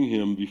they bring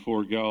him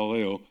before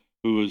Gallio,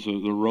 who is the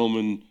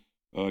Roman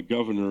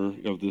governor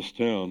of this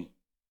town.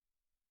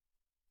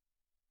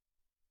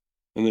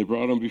 And they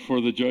brought him before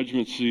the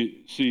judgment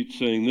seat,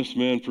 saying, this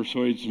man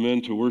persuades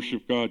men to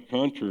worship God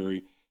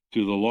contrary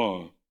to the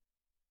law.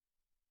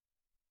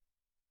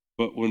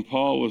 But when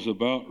Paul was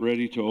about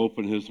ready to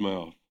open his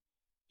mouth,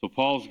 so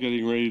Paul's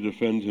getting ready to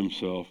defend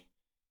himself,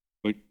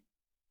 but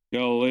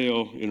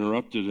Galileo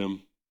interrupted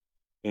him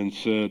and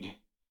said,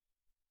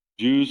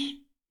 Jews,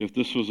 if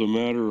this was a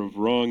matter of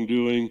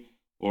wrongdoing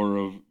or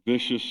of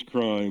vicious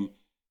crime,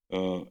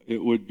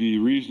 it would be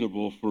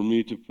reasonable for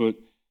me to put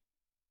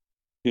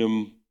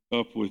him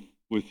up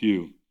with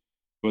you.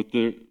 But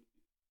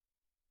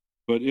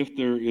if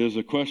there is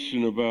a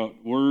question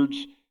about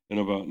words and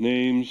about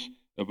names,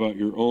 about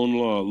your own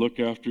law, look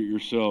after it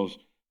yourselves,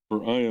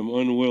 for I am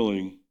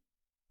unwilling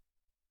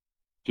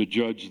to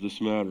judge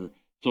this matter.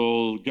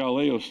 So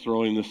Galileo's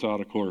throwing this out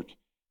of court.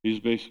 He's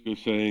basically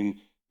saying,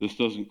 this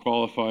doesn't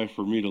qualify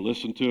for me to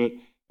listen to it.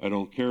 I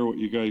don't care what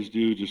you guys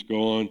do. Just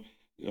go on,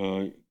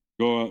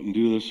 go out and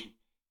do this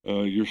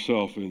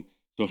yourself. And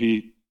so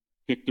he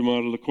kicked him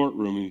out of the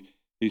courtroom.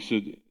 He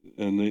said,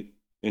 and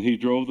he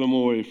drove them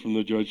away from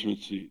the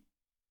judgment seat.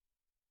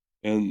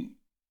 And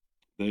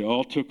they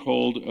all took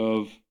hold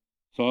of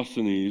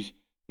Sosthenes,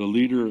 the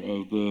leader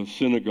of the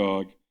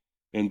synagogue,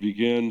 and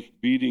began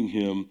beating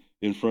him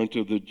in front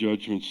of the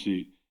judgment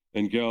seat.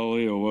 And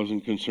Galileo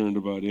wasn't concerned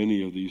about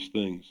any of these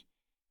things.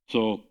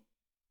 So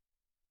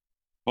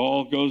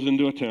Paul goes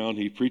into a town,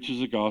 he preaches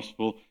the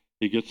gospel,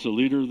 he gets the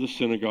leader of the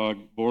synagogue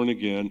born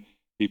again,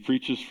 he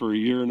preaches for a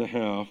year and a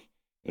half,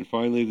 and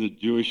finally the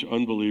Jewish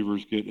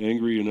unbelievers get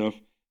angry enough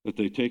that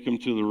they take him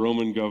to the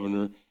Roman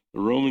governor. The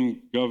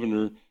Roman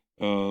governor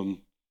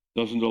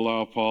doesn't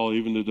allow Paul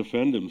even to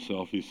defend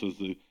himself. He says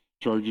the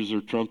charges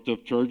are trumped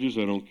up charges,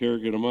 I don't care,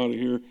 get them out of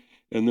here.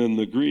 And then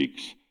the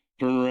Greeks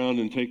turn around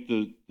and take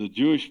the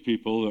Jewish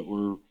people that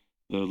were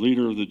the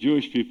leader of the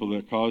Jewish people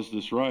that caused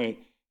this riot,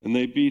 and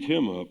they beat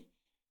him up.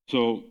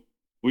 So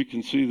we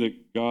can see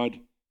that God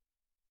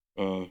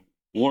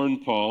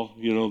warned Paul,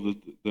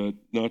 that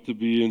not to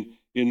be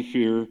in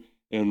fear,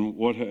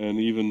 and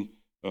even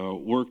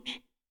worked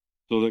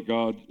so that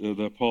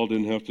that Paul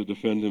didn't have to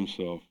defend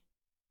himself.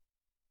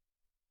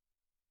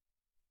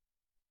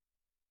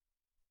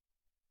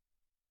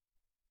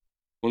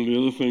 One of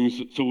the other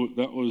things, so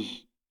that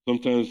was,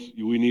 sometimes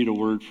we need a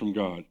word from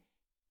God.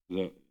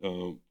 That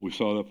we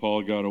saw that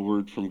Paul got a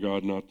word from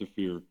God not to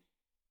fear.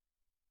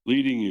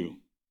 Leading you.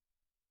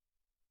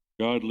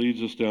 God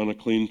leads us down a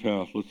clean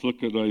path. Let's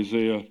look at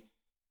Isaiah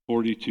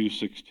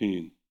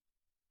 42:16.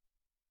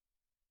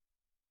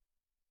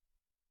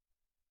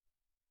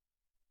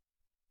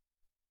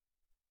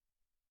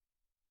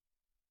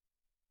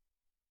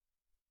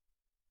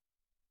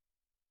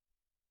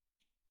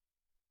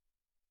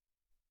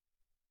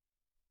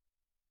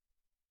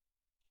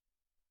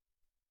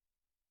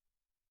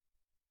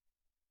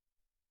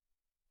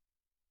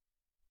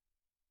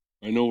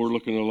 I know we're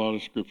looking at a lot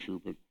of scripture,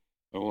 but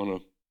I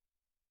want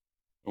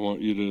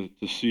you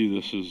to see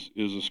this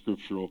is a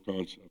scriptural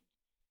concept.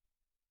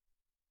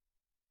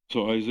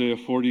 So Isaiah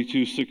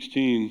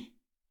 42:16,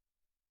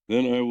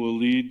 then I will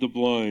lead the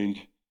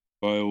blind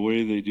by a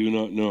way they do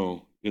not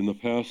know. In the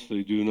paths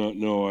they do not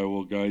know, I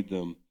will guide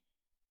them.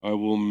 I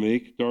will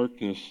make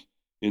darkness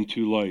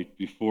into light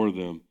before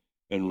them,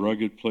 and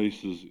rugged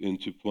places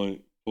into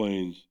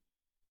plains.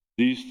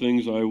 These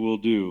things I will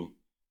do.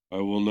 I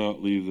will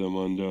not leave them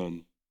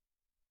undone.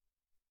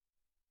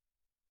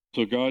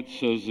 So God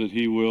says that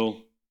he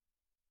will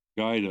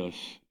guide us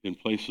in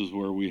places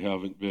where we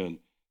haven't been.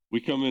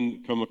 We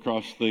come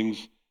across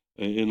things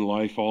in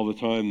life all the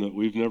time that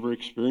we've never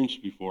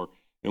experienced before,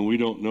 and we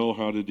don't know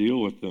how to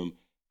deal with them.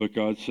 But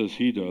God says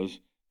he does,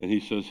 and he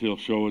says he'll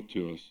show it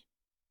to us.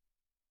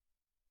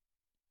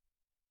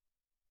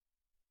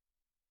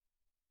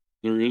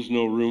 There is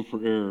no room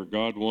for error.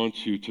 God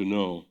wants you to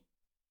know.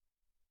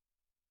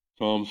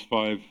 Psalms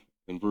 5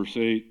 and verse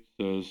 8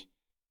 says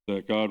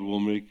that God will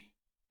make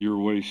your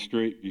way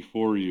straight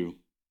before you.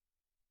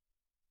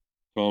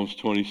 Psalms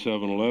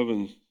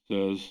 27:11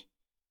 says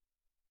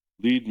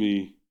lead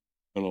me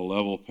on a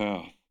level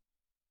path.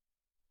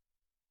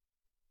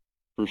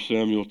 1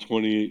 Samuel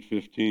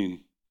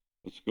 28:15.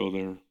 Let's go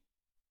there.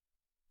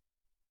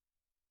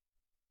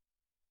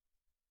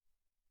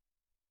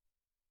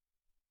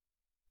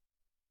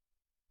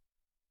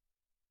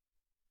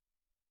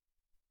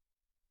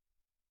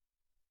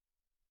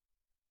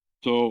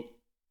 So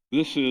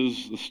this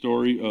is the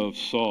story of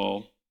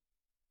Saul.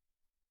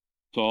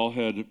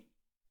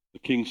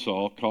 King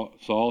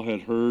Saul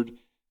had heard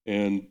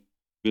and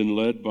been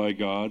led by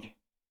God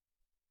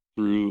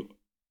through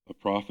a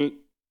prophet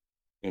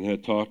and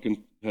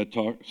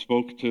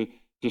spoke to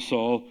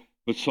Saul,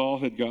 but Saul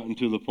had gotten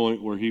to the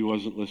point where he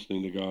wasn't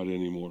listening to God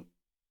anymore.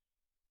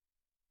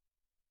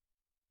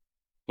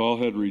 Saul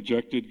had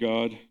rejected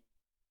God.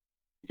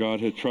 God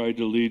had tried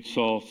to lead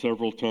Saul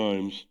several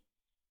times,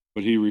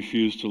 but he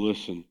refused to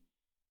listen.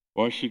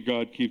 Why should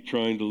God keep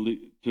trying to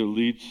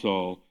lead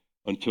Saul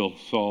until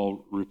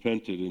Saul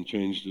repented and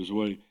changed his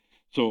way?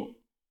 So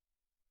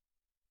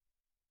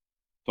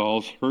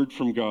Saul's heard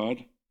from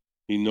God.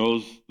 He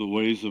knows the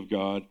ways of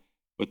God,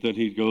 but then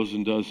he goes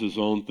and does his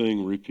own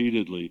thing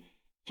repeatedly.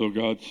 So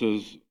God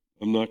says,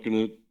 I'm not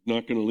going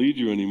to lead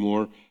you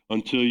anymore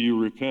until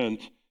you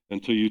repent,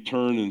 until you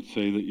turn and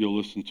say that you'll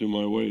listen to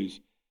my ways.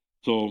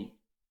 So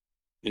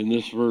in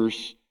this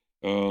verse,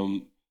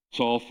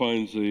 Saul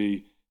finds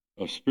a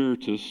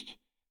spiritist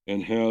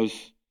and has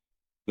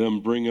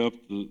them bring up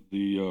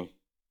the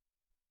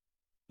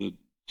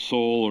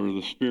soul or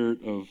the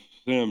spirit of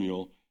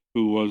Samuel,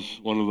 who was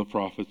one of the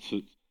prophets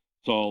that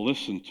Saul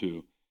listened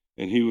to.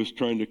 And he was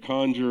trying to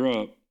conjure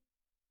up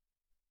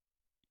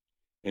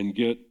and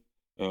get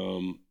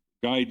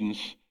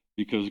guidance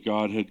because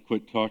God had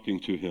quit talking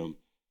to him.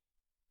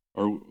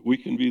 Or we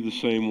can be the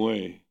same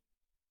way.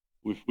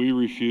 If we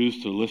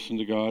refuse to listen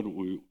to God,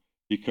 we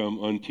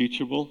become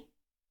unteachable,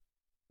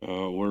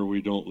 where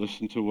we don't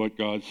listen to what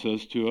God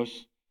says to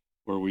us,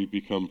 where we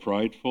become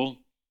prideful,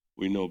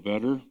 we know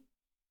better.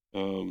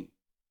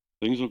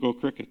 Things will go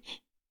crickets,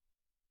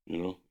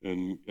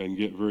 and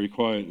get very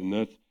quiet,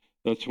 and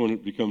that's when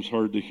it becomes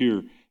hard to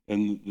hear.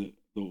 And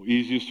the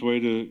easiest way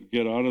to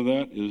get out of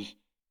that is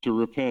to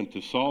repent.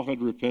 If Saul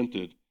had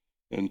repented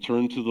and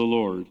turned to the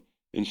Lord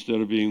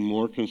instead of being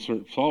more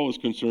concerned, Saul was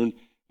concerned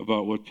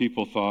about what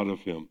people thought of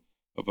him,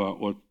 about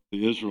what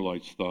the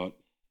Israelites thought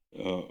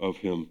of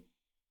him.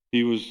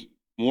 He was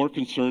more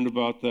concerned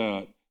about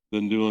that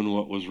than doing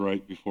what was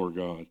right before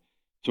God.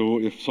 So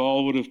if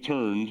Saul would have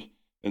turned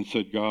and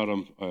said, God,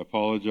 I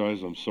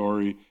apologize, I'm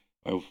sorry,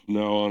 from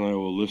now on I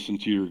will listen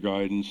to your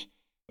guidance,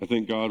 I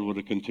think God would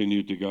have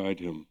continued to guide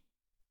him.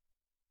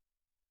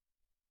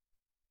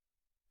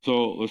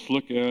 So let's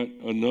look at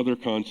another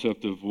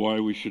concept of why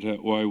we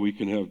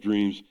can have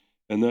dreams,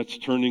 and that's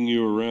turning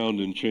you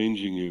around and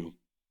changing you.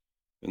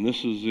 And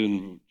this is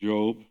in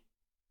Job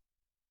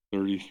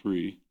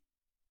 33.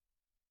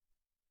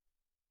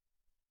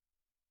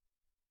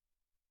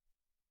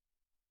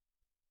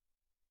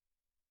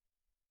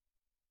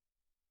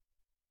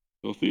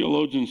 So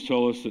theologians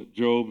tell us that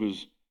Job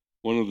is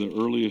one of the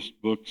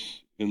earliest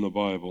books in the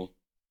Bible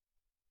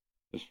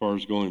as far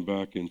as going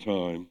back in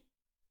time.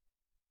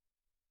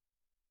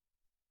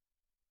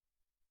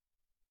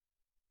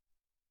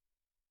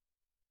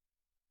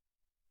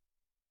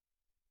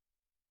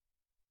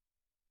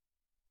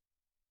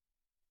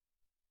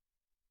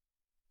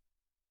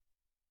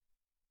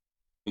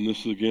 And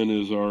this again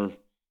is our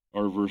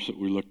verse that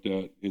we looked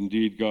at.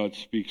 Indeed, God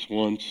speaks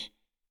once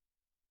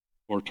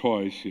or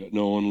twice, yet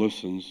no one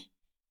listens,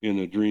 in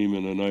a dream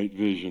and a night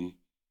vision,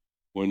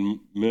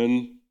 when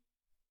men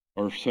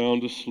are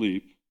sound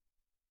asleep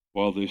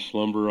while they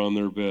slumber on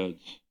their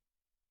beds.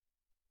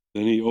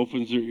 Then he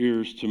opens their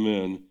ears to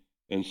men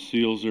and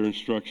seals their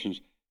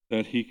instructions,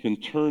 that he can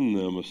turn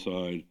them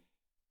aside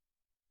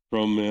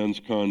from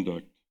man's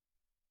conduct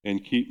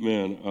and keep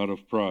man out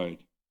of pride.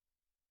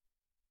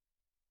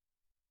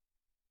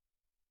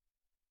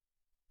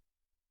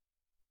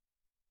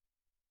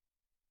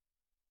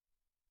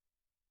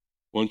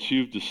 Once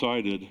you've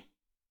decided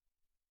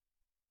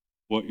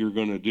what you're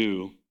going to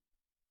do,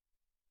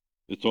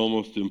 it's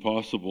almost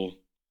impossible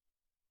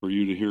for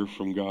you to hear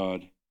from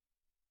God.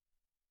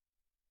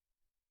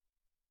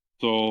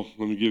 So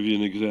let me give you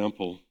an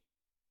example.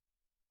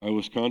 I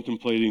was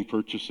contemplating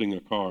purchasing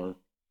a car.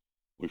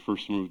 We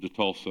first moved to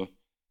Tulsa.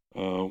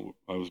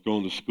 I was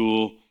going to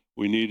school.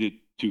 We needed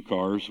 2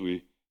 cars.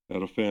 We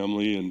had a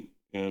family,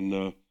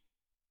 and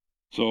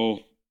so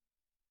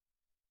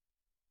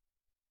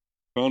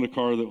found a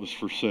car that was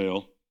for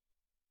sale.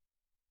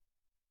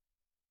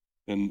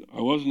 And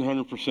I wasn't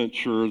 100%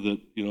 sure that,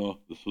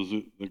 this was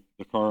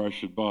the car I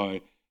should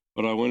buy,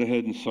 but I went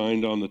ahead and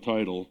signed on the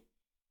title.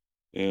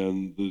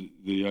 And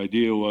the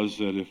idea was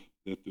that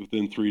if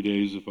within 3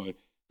 days, if I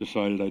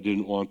decided I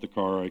didn't want the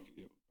car,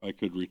 I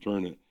could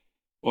return it.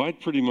 Well, I'd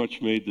pretty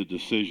much made the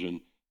decision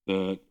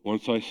that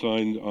once I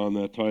signed on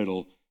that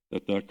title,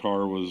 that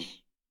car was,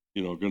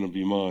 going to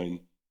be mine.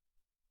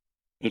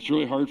 It's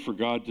really hard for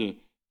God to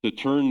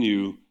turn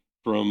you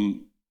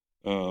from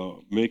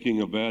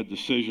making a bad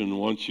decision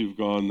once you've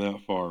gone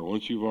that far.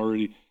 Once you've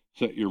already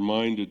set your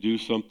mind to do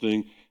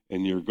something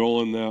and you're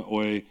going that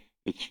way,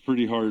 it's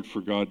pretty hard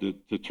for God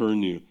to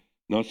turn you.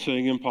 Not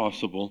saying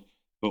impossible,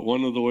 but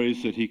one of the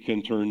ways that he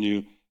can turn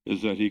you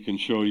is that he can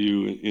show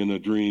you in a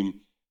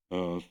dream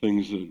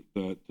things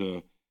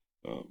that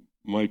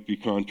might be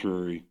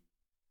contrary.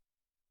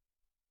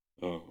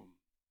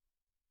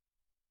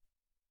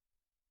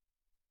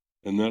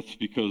 And that's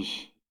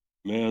because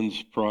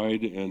man's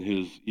pride and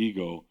his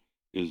ego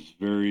is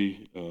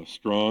very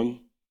strong.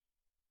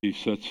 He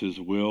sets his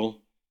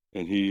will,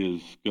 and he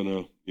is going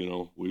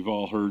to, we've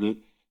all heard it,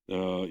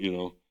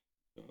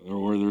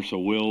 where there's a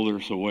will,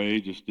 there's a way.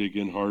 Just dig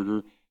in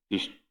harder,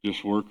 just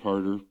work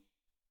harder.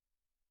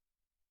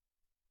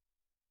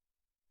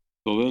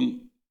 So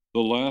then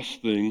the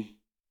last thing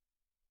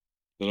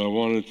that I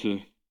wanted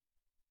to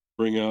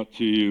bring out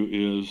to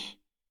you is,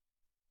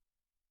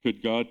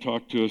 could God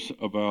talk to us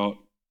about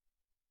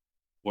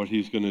what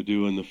he's going to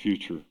do in the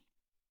future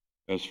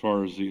as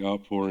far as the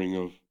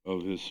outpouring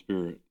of his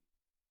Spirit?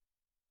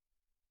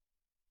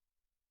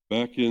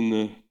 Back in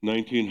the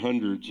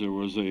 1900s, there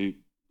was a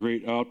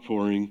great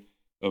outpouring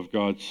of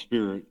God's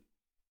Spirit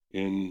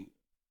in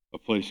a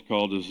place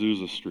called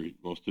Azusa Street.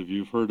 Most of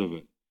you have heard of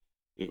it.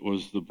 It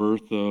was the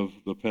birth of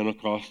the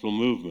Pentecostal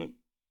movement.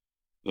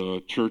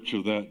 The church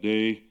of that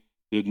day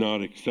did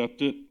not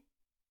accept it.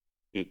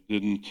 It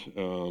didn't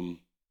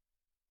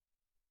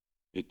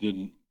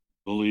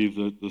believe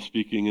that the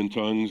speaking in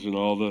tongues and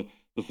all the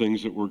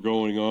things that were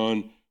going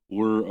on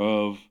were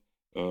of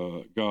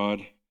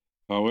God.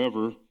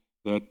 However,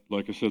 that,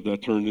 like I said,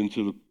 that turned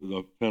into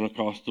the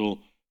Pentecostal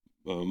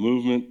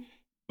movement.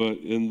 But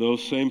in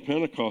those same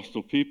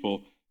Pentecostal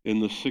people in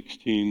the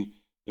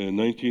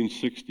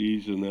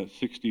 1960s and that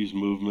 60s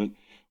movement,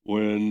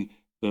 when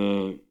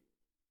the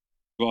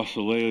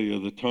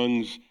glossolalia, the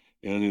tongues,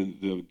 and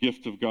the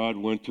gift of God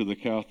went to the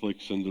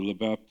Catholics and to the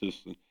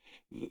Baptists, and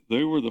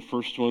they were the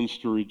first ones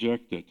to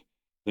reject it.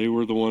 They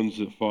were the ones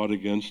that fought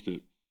against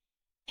it.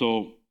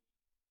 So,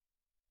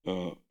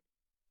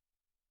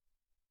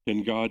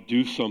 can God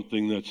do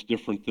something that's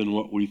different than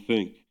what we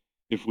think?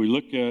 If we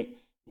look at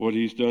what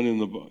he's done in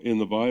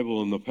the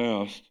Bible in the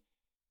past,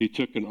 he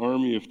took an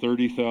army of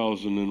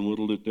 30,000 and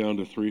whittled it down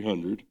to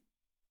 300,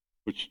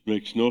 which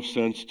makes no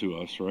sense to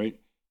us, right?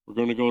 We're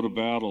going to go to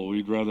battle.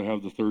 We'd rather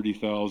have the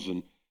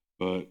 30,000,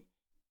 but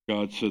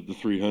God said the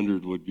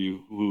 300 would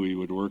be who he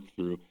would work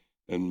through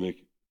and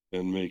make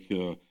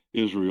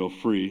Israel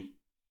free.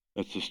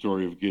 That's the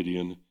story of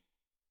Gideon.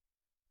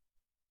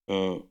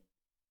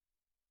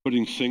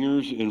 Putting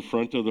singers in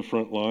front of the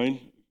front line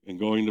and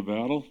going to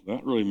battle,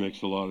 that really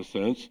makes a lot of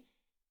sense,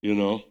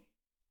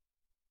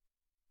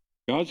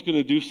 God's going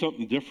to do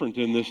something different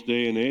in this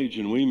day and age,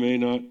 and we may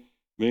not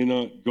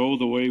go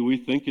the way we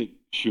think it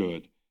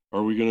should.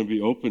 Are we going to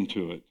be open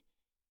to it?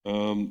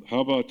 How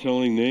about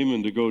telling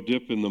Naaman to go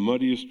dip in the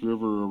muddiest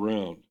river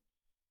around?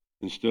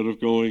 Instead of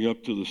going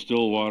up to the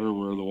still water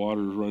where the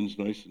water runs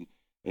nice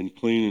and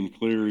clean and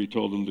clear, he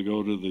told him to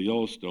go to the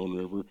Yellowstone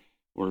River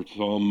where it's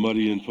all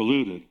muddy and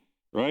polluted,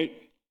 right?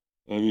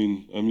 I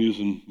mean, I'm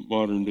using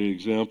modern day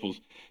examples,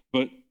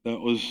 but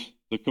that was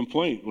the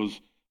complaint was,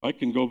 I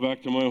can go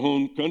back to my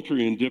home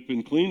country and dip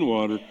in clean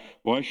water.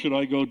 Why should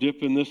I go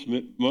dip in this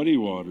muddy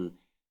water?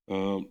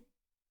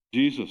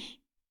 Jesus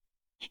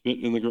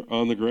spit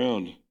on the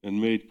ground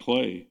and made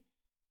clay,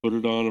 put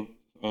it on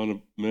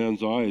a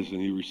man's eyes, and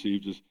he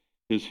received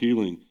his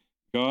healing.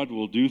 God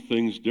will do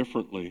things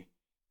differently.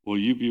 Will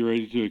you be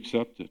ready to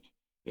accept it?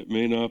 It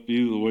may not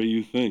be the way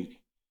you think.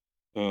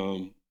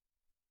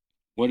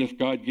 What if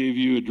God gave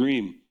you a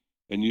dream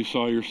and you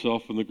saw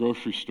yourself in the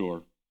grocery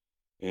store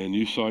and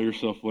you saw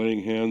yourself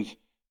laying hands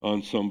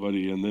on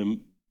somebody and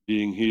them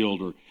being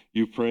healed, or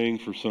you praying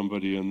for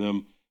somebody and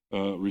them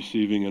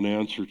receiving an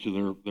answer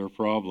to their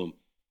problem,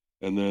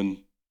 and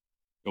then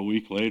a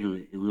week later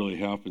it really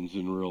happens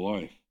in real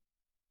life?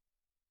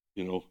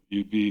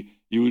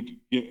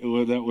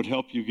 That would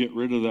help you get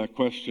rid of that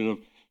question of,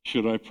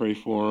 should I pray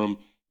for them?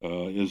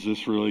 Is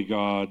this really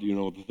God?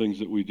 The things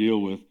that we deal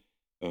with.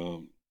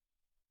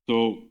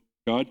 So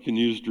God can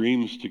use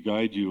dreams to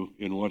guide you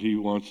in what he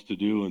wants to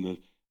do in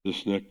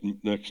this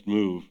next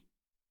move.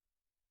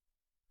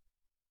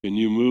 Can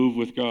you move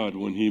with God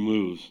when he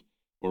moves,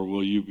 or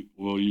will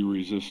you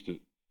resist it?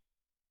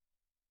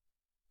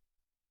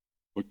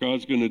 What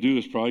God's going to do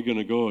is probably going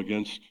to go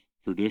against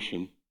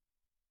tradition.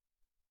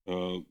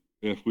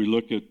 If we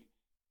look at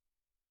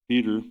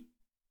Peter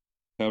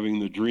having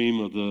the dream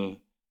of the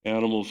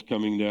animals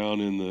coming down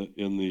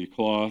in the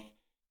cloth,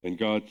 and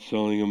God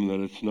telling him that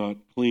it's not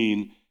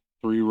clean,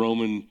 3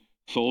 Roman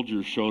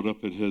soldiers showed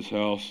up at his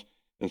house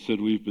and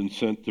said, "We've been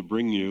sent to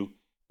bring you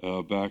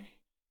back."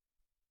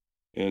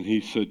 And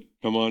he said,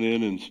 "Come on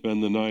in and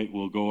spend the night.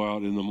 We'll go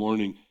out in the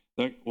morning."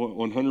 That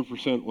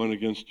 100% went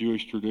against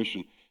Jewish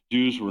tradition.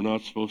 Jews were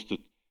not supposed to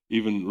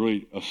even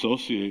really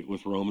associate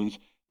with Romans,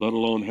 let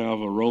alone have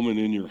a Roman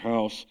in your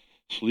house,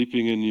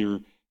 sleeping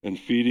and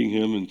feeding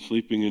him and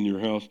sleeping in your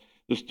house.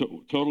 This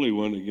totally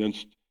went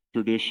against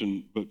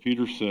tradition. But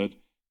Peter said,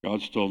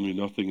 "God's told me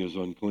nothing is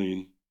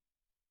unclean."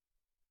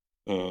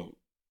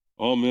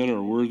 all men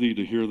are worthy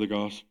to hear the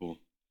gospel.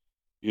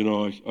 You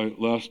know,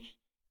 last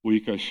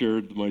week I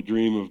shared my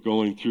dream of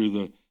going through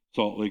the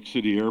Salt Lake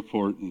City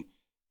airport and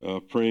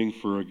praying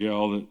for a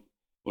gal that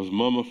was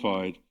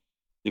mummified.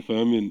 If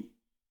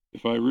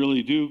I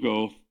really do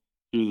go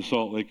through the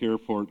Salt Lake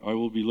airport, I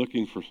will be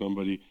looking for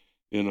somebody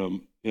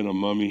in a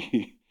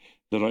mummy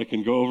that I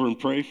can go over and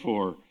pray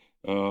for.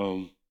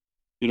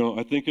 You know,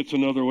 I think it's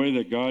another way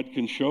that God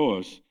can show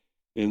us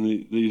in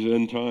these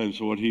end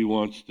times what He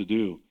wants to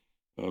do,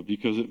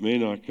 because it may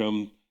not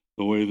come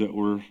the way that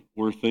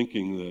we're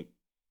thinking that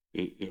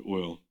it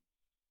will.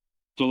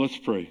 So let's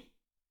pray.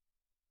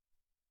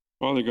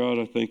 Father God,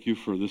 I thank you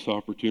for this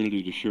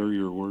opportunity to share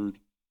your word.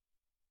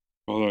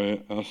 Father,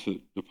 I ask that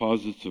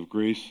deposits of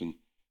grace and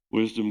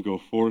wisdom go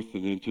forth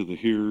and into the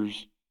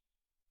hearers.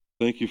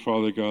 Thank you,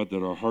 Father God,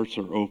 that our hearts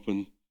are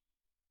open,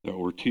 that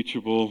we're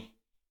teachable,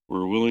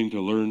 we're willing to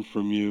learn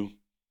from you.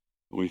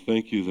 And we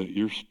thank you that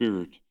your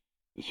Spirit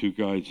is who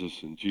guides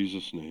us. In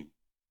Jesus' name,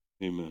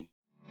 amen.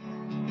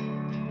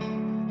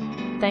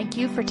 Thank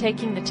you for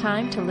taking the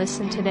time to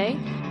listen today.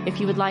 If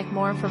you would like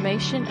more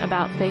information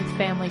about Faith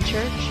Family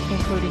Church,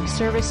 including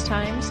service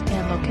times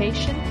and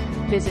location,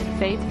 visit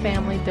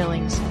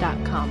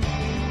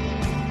faithfamilybillings.com.